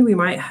tuned. We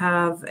might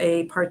have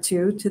a part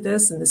 2 to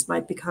this, and this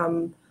might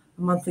become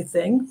a monthly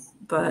thing,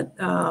 but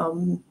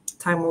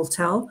time will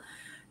tell.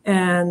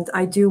 And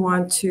I do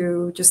want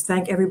to just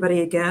thank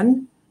everybody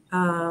again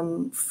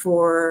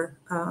for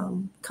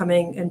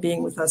coming and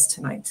being with us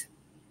tonight.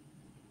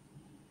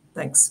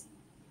 Thanks.